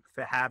you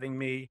for having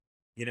me.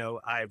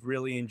 I've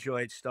really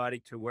enjoyed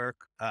starting to work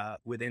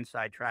with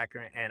Inside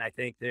Tracker, and I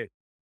think that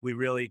we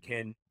really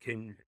can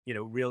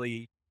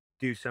really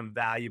do some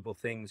valuable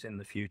things in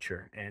the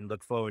future, and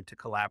look forward to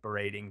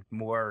collaborating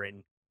more,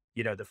 and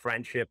the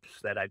friendships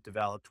that I've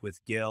developed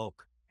with Gil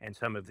and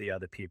some of the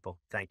other people.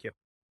 Thank you.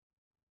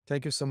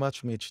 Thank you so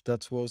much, Mitch.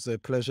 That was a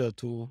pleasure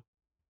to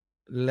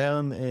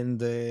learn and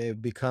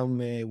become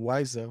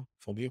wiser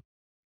from you.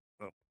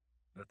 Well,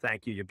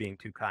 thank you. You're being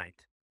too kind.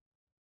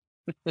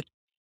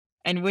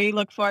 And we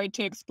look forward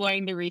to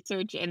exploring the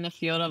research in the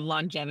field of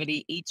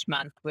longevity each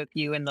month with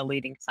you and the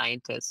leading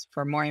scientists.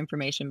 For more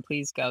information,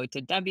 please go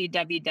to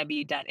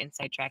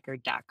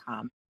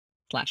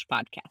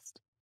www.insidetracker.com/podcast.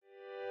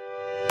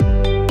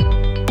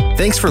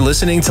 Thanks for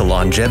listening to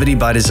Longevity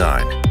by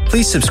Design.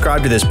 Please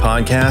subscribe to this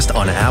podcast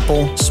on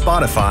Apple,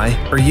 Spotify,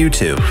 or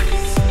YouTube.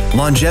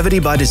 Longevity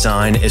by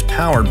Design is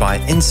powered by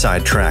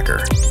Inside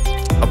Tracker,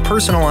 a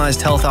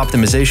personalized health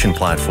optimization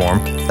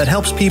platform that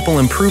helps people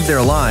improve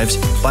their lives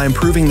by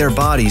improving their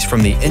bodies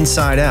from the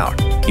inside out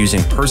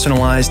using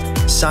personalized,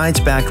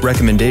 science-backed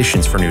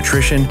recommendations for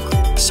nutrition,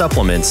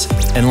 supplements,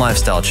 and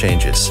lifestyle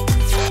changes.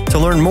 To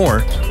learn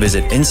more,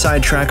 visit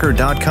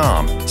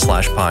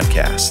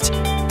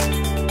insidetracker.com/podcast.